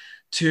up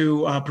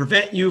to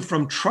prevent you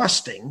from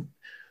trusting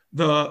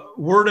the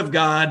word of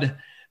God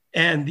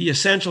and the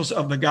essentials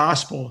of the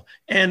gospel.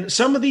 And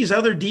some of these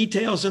other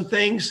details and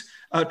things,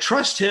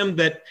 trust him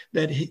that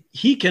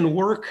he can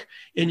work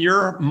in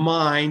your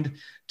mind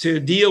to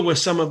deal with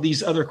some of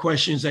these other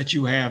questions that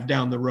you have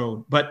down the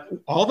road. But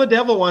all the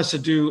devil wants to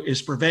do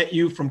is prevent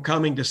you from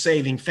coming to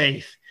saving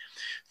faith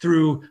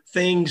through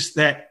things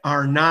that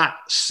are not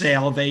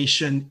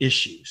salvation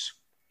issues.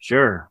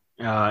 Sure.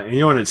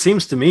 And it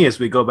seems to me as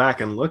we go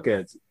back and look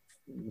at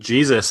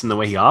Jesus and the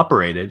way he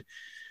operated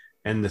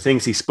and the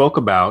things he spoke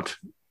about,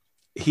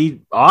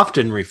 he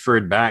often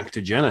referred back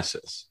to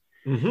Genesis.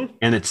 Mm-hmm.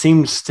 And it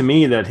seems to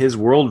me that his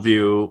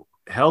worldview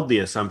held the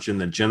assumption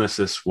that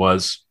Genesis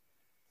was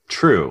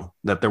true,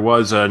 that there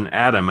was an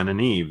Adam and an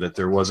Eve, that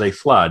there was a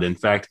flood. In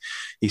fact,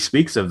 he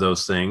speaks of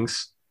those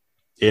things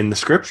in the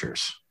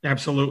scriptures.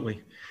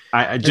 Absolutely.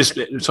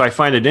 So I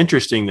find it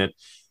interesting that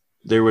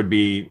there would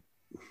be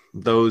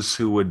those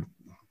who would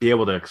be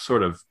able to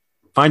sort of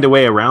find a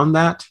way around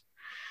that,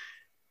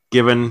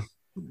 given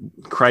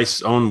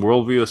Christ's own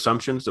worldview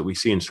assumptions that we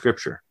see in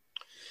scripture.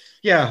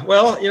 Yeah,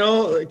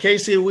 well,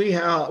 Casey, we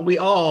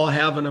all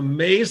have an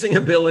amazing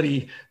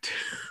ability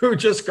to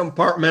just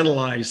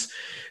compartmentalize.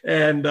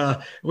 And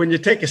when you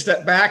take a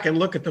step back and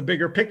look at the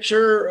bigger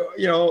picture,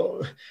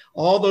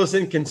 all those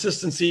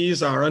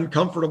inconsistencies are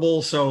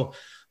uncomfortable. So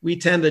we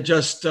tend to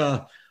just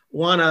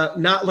want to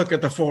not look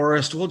at the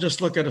forest. We'll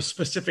just look at a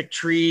specific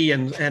tree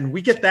and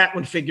we get that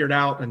one figured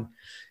out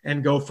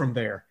and go from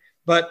there.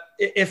 But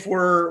if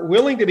we're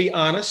willing to be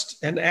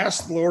honest and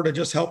ask the Lord to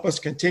just help us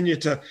continue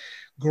to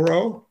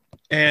grow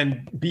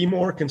and be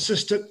more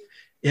consistent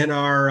in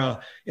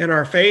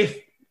our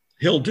faith,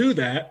 he'll do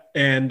that.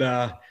 And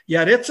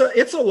yet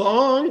it's a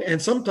long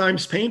and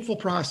sometimes painful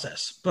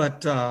process,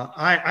 but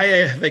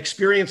I have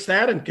experienced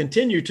that and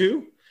continue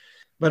to.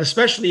 But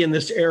especially in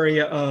this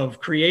area of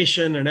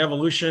creation and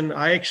evolution,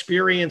 I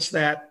experienced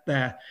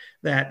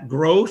that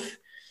growth.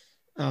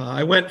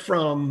 I went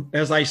from,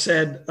 as I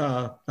said,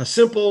 a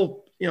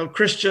simple,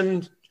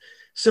 Christian,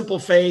 simple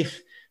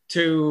faith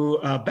to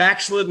a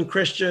backslidden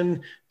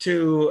Christian,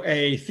 to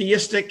a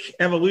theistic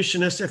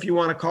evolutionist, if you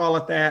want to call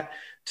it that,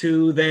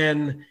 to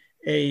then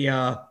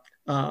a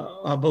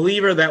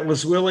believer that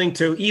was willing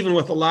to, even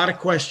with a lot of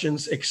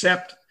questions,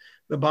 accept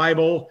the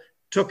Bible,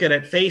 took it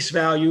at face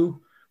value.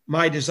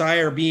 My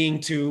desire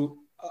being to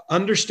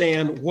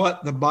understand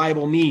what the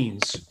Bible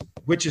means,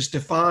 which is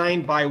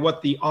defined by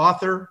what the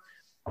author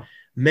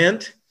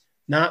meant,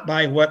 not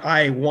by what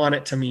I want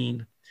it to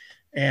mean.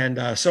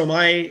 And so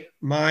my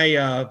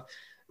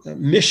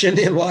mission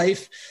in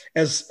life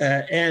as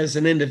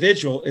an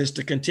individual is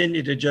to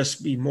continue to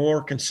just be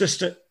more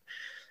consistent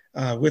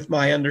with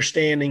my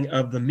understanding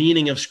of the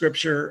meaning of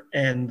Scripture,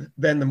 and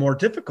then the more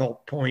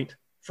difficult point,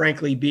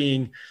 frankly,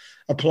 being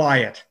apply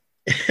it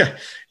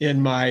in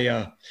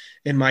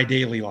my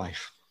daily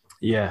life.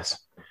 Yes,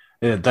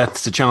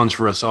 that's the challenge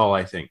for us all,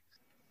 I think.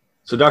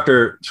 So,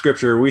 Dr.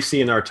 Scripture, we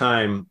see in our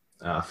time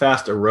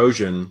fast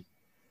erosion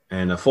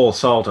and a full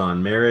assault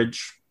on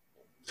marriage,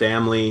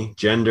 family,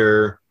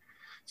 gender,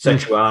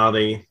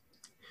 sexuality,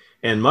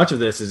 and much of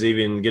this is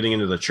even getting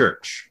into the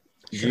church.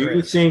 Sure Do you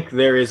is. think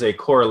there is a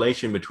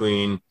correlation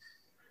between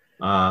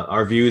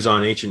our views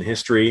on ancient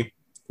history,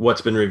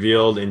 what's been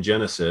revealed in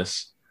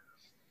Genesis,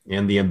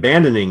 and the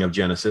abandoning of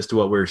Genesis to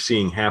what we're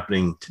seeing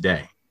happening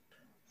today?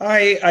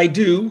 I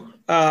do.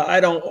 I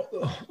don't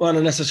want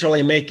to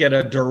necessarily make it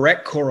a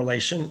direct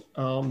correlation,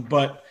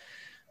 but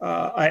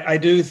I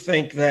do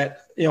think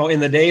that, in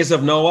the days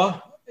of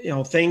Noah,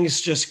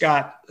 things just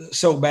got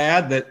so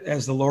bad that,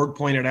 as the Lord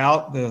pointed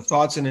out, the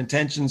thoughts and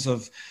intentions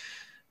of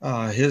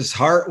his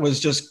heart was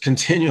just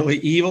continually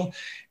evil.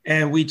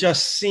 And we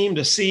just seem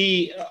to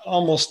see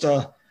almost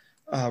a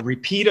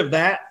repeat of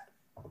that.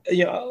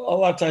 A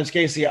lot of times,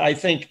 Casey, I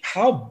think,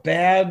 how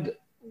bad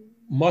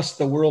must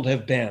the world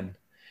have been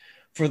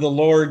for the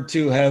Lord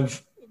to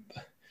have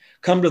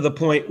come to the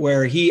point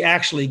where he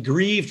actually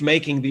grieved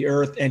making the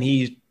earth and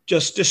he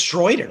just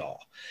destroyed it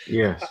all.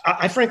 Yes.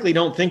 I frankly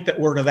don't think that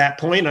we're to that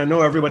point. I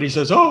know everybody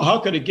says, oh, how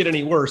could it get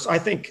any worse? I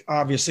think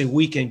obviously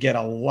we can get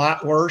a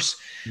lot worse,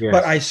 Yes.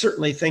 but I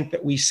certainly think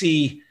that we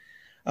see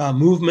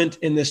movement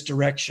in this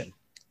direction.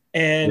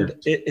 And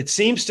Yes. it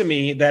seems to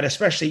me that,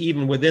 especially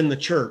even within the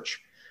church,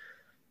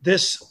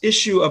 this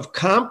issue of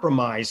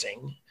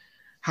compromising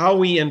how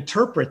we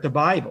interpret the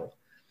Bible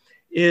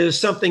is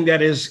something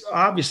that is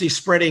obviously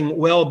spreading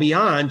well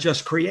beyond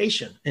just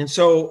creation. And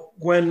so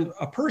when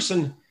a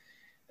person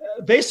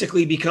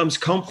basically becomes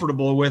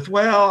comfortable with,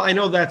 well, I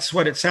know that's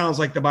what it sounds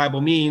like the Bible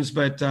means,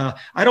 but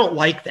I don't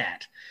like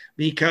that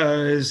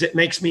because it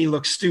makes me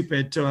look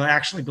stupid to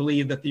actually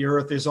believe that the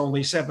earth is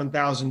only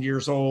 7,000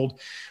 years old,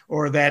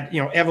 or that,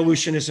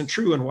 evolution isn't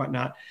true and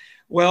whatnot.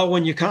 Well,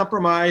 when you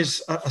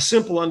compromise a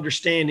simple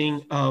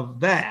understanding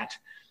of that,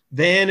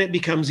 then it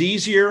becomes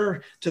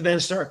easier to then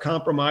start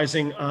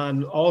compromising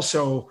on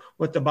also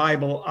what the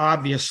Bible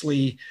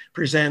obviously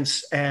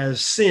presents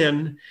as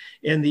sin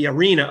in the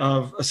arena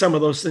of some of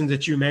those things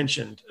that you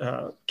mentioned,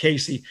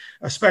 Casey,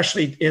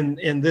 especially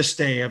in this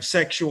day of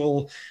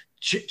sexual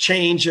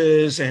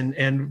changes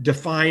and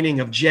defining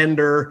of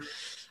gender,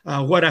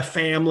 what a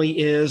family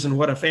is and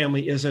what a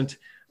family isn't.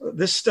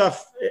 This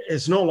stuff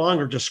is no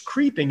longer just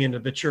creeping into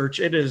the church.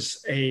 It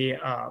is a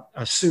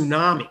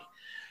tsunami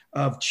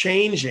of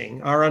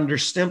changing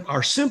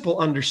our simple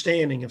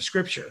understanding of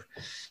Scripture.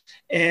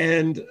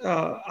 And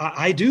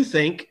I do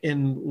think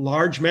in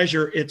large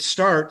measure, it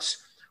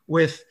starts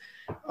with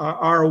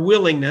our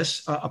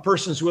willingness, a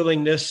person's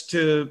willingness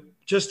to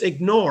just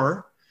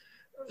ignore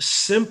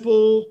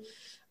simple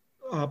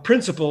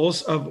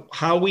principles of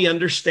how we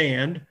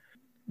understand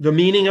the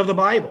meaning of the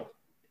Bible.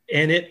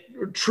 And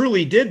it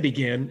truly did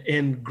begin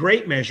in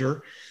great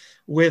measure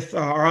with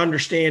our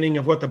understanding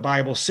of what the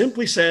Bible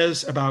simply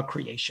says about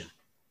creation.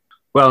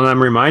 Well, and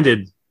I'm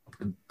reminded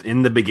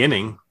in the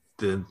beginning,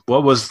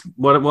 what was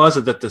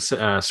it that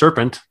the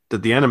serpent,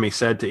 that the enemy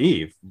said to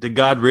Eve? Did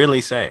God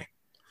really say?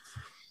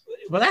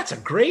 Well, that's a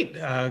great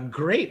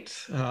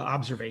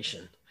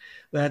observation.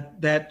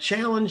 That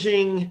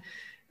challenging.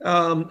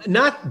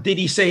 Not did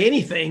he say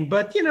anything,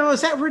 but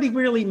is that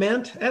really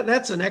meant?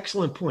 That's an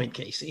excellent point,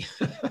 Casey.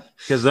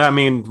 Because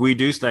we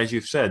do, as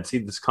you've said, see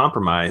this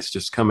compromise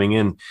just coming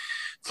in,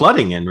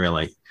 flooding in,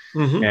 really,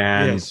 Mm-hmm.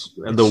 and Yes.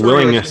 the It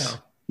willingness. sure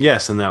is,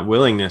 Yes, and that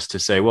willingness to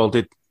say, well,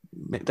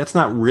 that's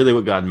not really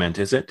what God meant,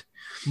 is it?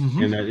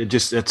 Mhm. And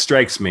it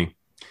strikes me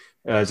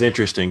as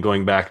interesting,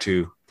 going back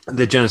to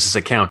the Genesis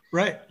account.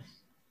 Right.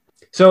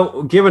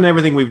 So, given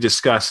everything we've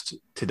discussed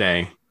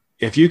today,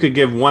 if you could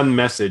give one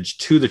message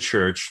to the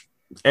church,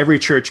 every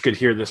church could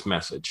hear this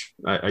message,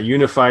 a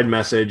unified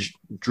message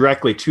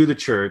directly to the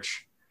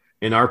church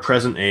in our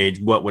present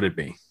age, what would it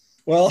be?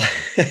 Well,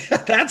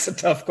 that's a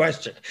tough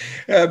question.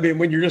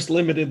 When you're just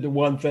limited to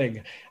one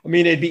thing,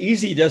 it'd be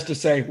easy just to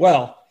say,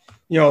 well,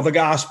 the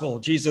gospel,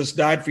 Jesus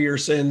died for your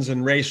sins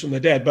and raised from the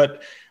dead.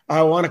 But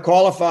I want to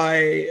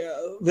qualify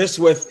this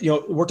with,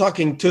 we're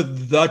talking to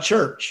the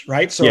church,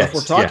 right? So Yes, if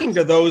we're talking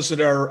to those that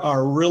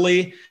are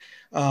really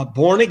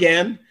born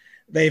again,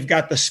 they've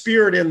got the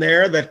Spirit in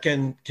there that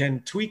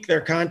can tweak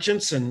their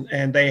conscience,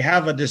 and they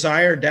have a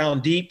desire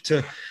down deep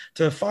to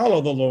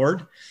follow the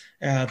Lord.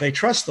 They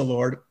trust the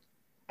Lord.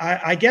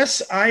 I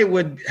guess I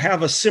would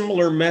have a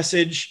similar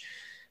message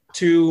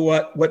to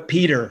what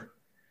Peter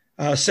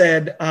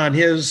said on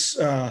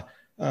his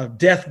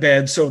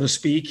deathbed, so to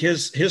speak.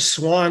 His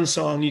swan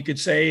song, you could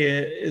say,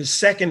 is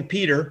 2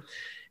 Peter.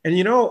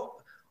 And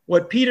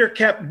what Peter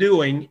kept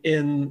doing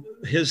in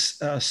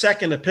his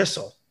second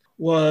epistle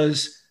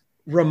was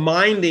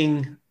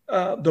reminding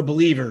the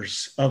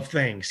believers of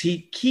things.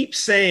 He keeps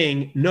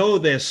saying, know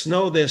this,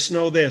 know this,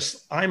 know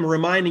this. I'm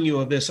reminding you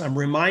of this. I'm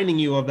reminding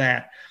you of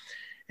that.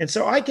 And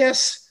so I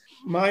guess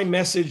my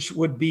message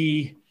would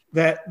be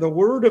that the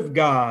Word of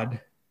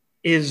God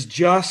is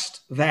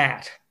just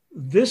that.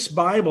 This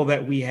Bible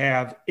that we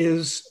have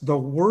is the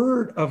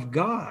Word of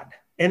God.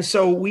 And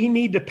so we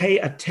need to pay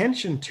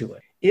attention to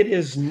it. It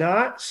is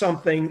not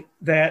something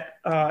that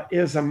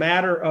is a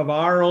matter of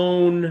our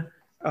own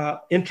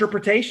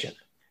interpretation.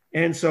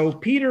 And so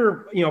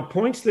Peter,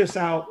 points this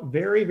out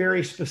very,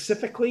 very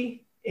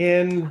specifically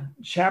in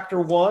chapter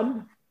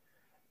 1,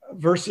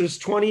 verses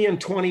 20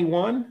 and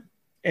 21.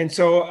 And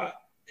so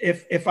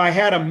if I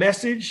had a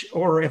message,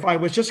 or if I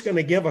was just going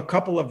to give a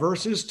couple of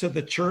verses to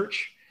the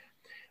church,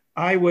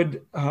 I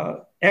would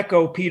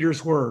echo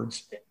Peter's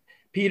words.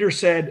 Peter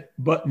said,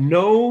 but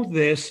know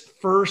this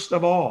first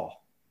of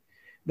all,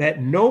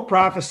 that no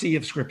prophecy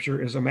of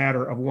Scripture is a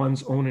matter of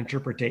one's own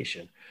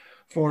interpretation.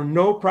 For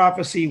no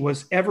prophecy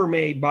was ever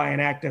made by an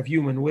act of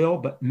human will,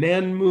 but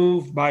men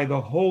moved by the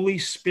Holy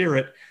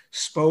Spirit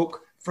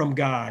spoke from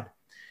God.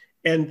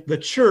 And the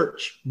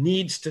church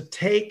needs to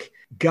take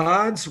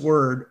God's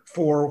word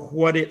for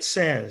what it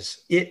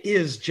says. It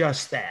is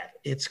just that.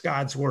 It's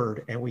God's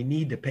word, and we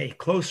need to pay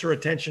closer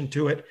attention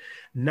to it,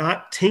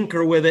 not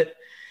tinker with it.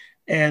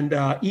 And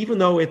even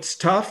though it's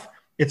tough,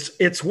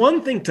 it's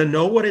one thing to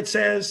know what it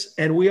says,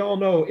 and we all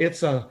know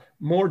it's a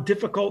more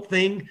difficult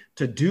thing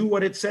to do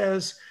what it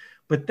says,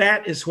 but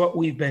that is what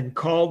we've been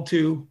called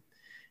to,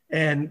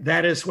 and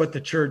that is what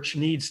the church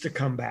needs to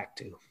come back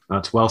to.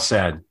 That's well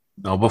said.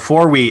 Now,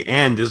 before we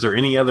end, is there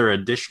any other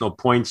additional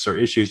points or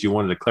issues you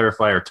wanted to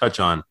clarify or touch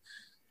on?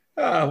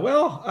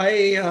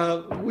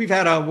 We've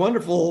had a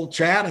wonderful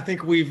chat. I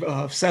think we've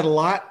said a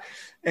lot.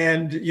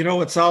 And you know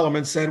what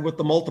Solomon said, with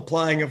the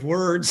multiplying of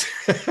words,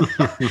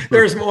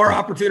 there's more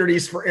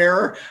opportunities for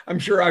error. I'm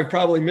sure I've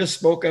probably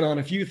misspoken on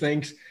a few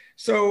things.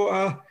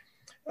 So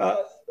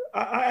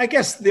I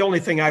guess the only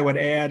thing I would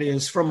add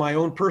is from my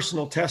own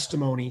personal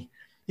testimony.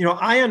 You know,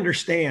 I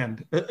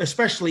understand,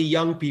 especially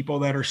young people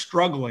that are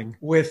struggling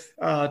with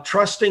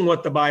trusting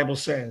what the Bible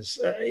says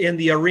in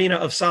the arena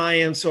of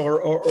science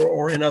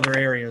or in other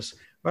areas.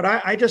 But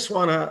I just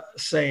want to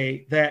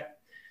say that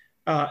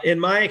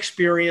in my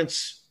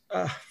experience,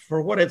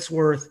 for what it's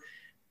worth,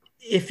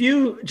 if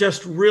you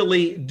just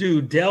really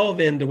do delve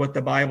into what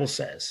the Bible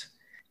says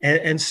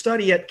and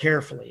study it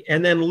carefully,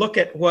 and then look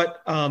at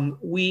what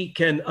we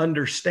can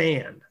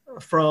understand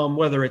from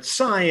whether it's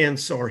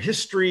science or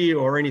history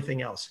or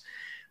anything else,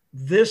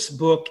 this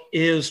book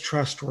is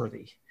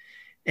trustworthy.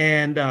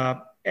 And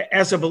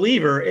as a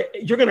believer,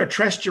 you're going to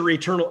entrust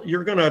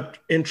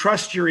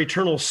your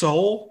eternal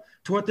soul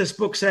to what this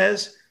book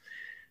says.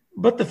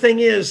 But the thing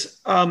is,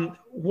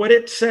 what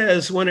it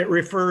says when it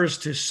refers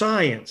to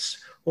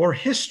science or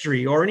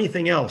history or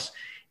anything else,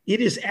 it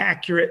is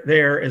accurate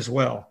there as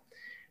well.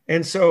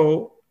 And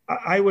so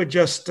I would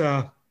just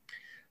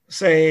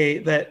say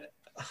that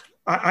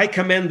I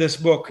commend this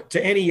book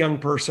to any young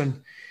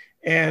person,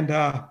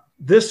 and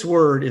this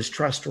word is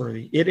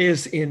trustworthy. It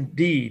is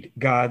indeed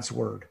God's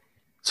word.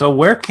 So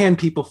where can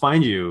people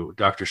find you,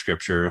 Dr.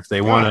 Scripture, if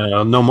they want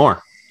to know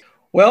more?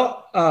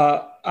 Well,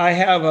 I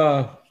have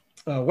a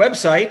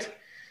website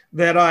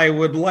that I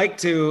would like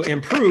to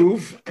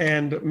improve,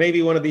 and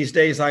maybe one of these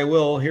days I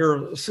will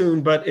here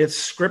soon, but it's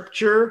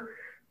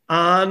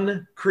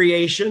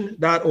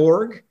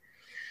scriptureoncreation.org.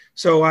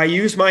 So I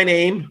use my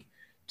name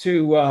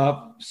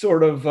to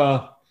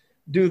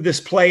do this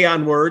play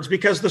on words,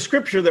 because the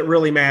scripture that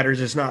really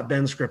matters is not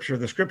Ben's scripture.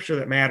 The scripture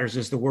that matters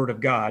is the word of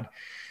God.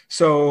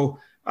 So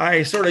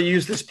I sort of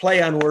use this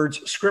play on words,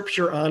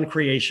 Scripture on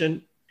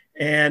Creation.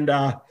 And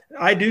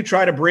I do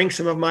try to bring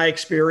some of my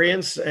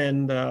experience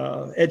and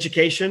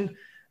education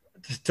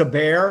to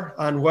bear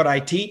on what I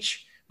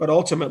teach. But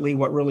ultimately,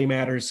 what really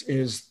matters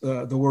is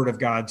the word of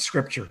God,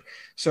 Scripture.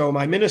 So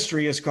my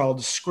ministry is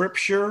called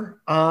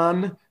Scripture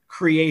on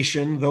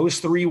Creation, those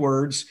three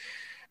words.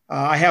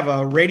 I have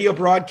a radio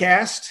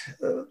broadcast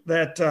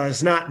that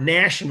is not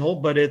national,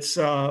 but it's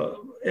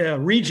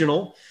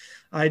regional.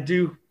 I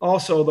do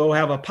also, though,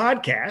 have a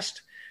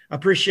podcast.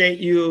 Appreciate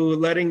you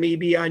letting me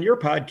be on your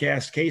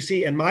podcast,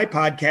 Casey. And my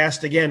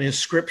podcast, again, is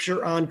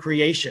Scripture on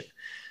Creation.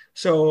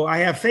 So I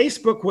have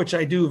Facebook, which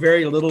I do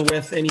very little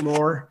with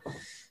anymore,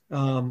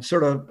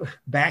 sort of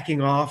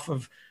backing off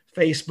of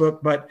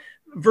Facebook. But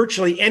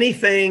virtually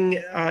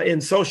anything in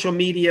social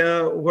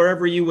media,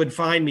 wherever you would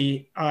find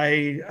me,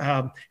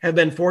 I have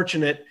been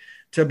fortunate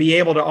to be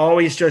able to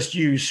always just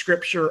use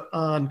Scripture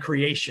on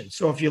Creation.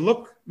 So if you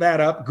look that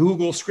up,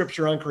 Google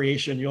Scripture on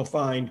Creation, you'll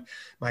find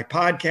my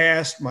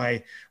podcast,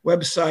 my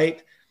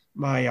website,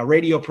 my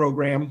radio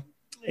program.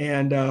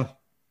 And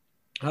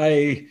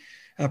I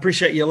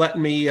appreciate you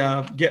letting me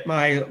get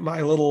my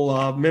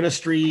little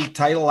ministry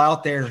title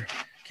out there,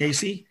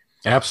 Casey.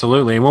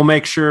 Absolutely. And we'll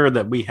make sure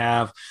that we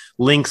have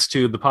links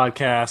to the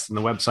podcast and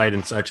the website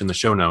and such in the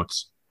show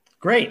notes.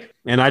 Great.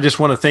 And I just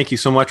want to thank you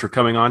so much for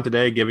coming on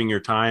today, giving your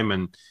time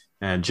and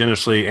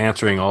generously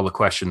answering all the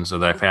questions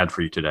that I've had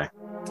for you today.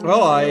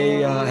 Well, I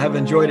have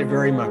enjoyed it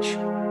very much.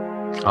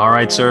 All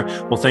right, sir.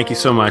 Well, thank you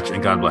so much,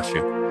 and God bless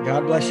you.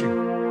 God bless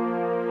you.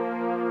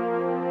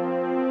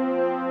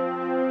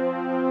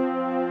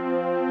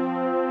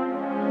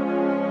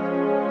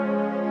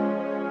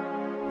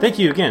 Thank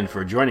you again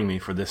for joining me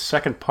for this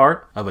second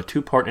part of a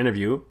two-part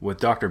interview with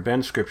Dr.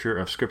 Ben Scripture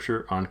of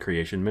Scripture on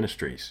Creation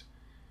Ministries.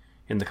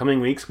 In the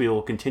coming weeks, we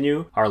will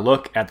continue our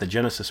look at the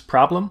Genesis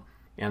problem,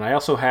 and I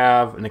also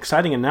have an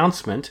exciting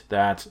announcement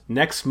that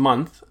next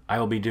month I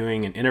will be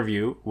doing an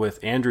interview with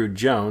Andrew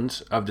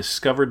Jones of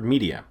Discovered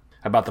Media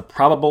about the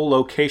probable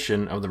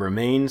location of the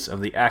remains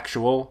of the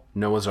actual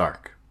Noah's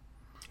Ark.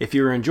 If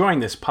you're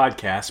enjoying this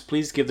podcast,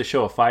 please give the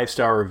show a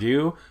 5-star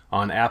review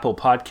on Apple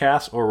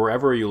Podcasts or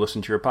wherever you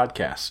listen to your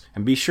podcasts.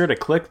 And be sure to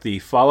click the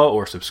follow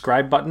or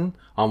subscribe button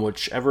on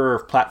whichever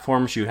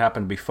platforms you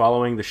happen to be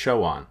following the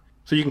show on,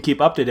 so you can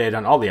keep up to date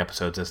on all the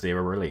episodes as they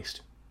were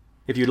released.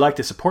 If you'd like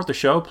to support the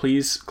show,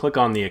 please click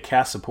on the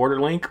Acast supporter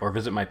link or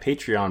visit my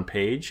Patreon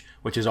page,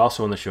 which is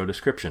also in the show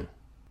description.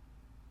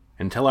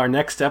 Until our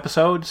next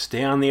episode,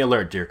 stay on the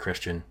alert, dear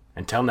Christian.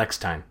 Until next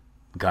time,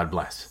 God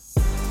bless.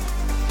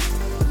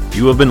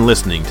 You have been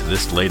listening to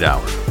This Late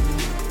Hour.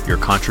 Your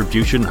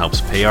contribution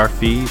helps pay our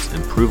fees,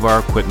 improve our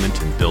equipment,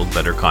 and build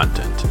better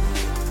content.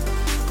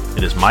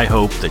 It is my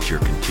hope that your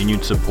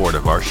continued support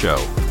of our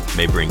show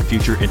may bring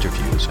future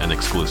interviews and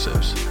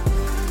exclusives.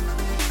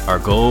 Our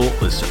goal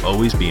is to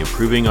always be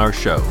improving our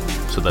show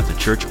so that the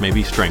church may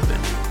be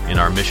strengthened in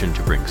our mission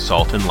to bring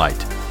salt and light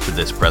to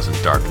this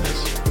present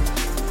darkness.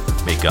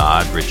 May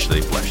God richly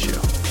bless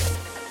you.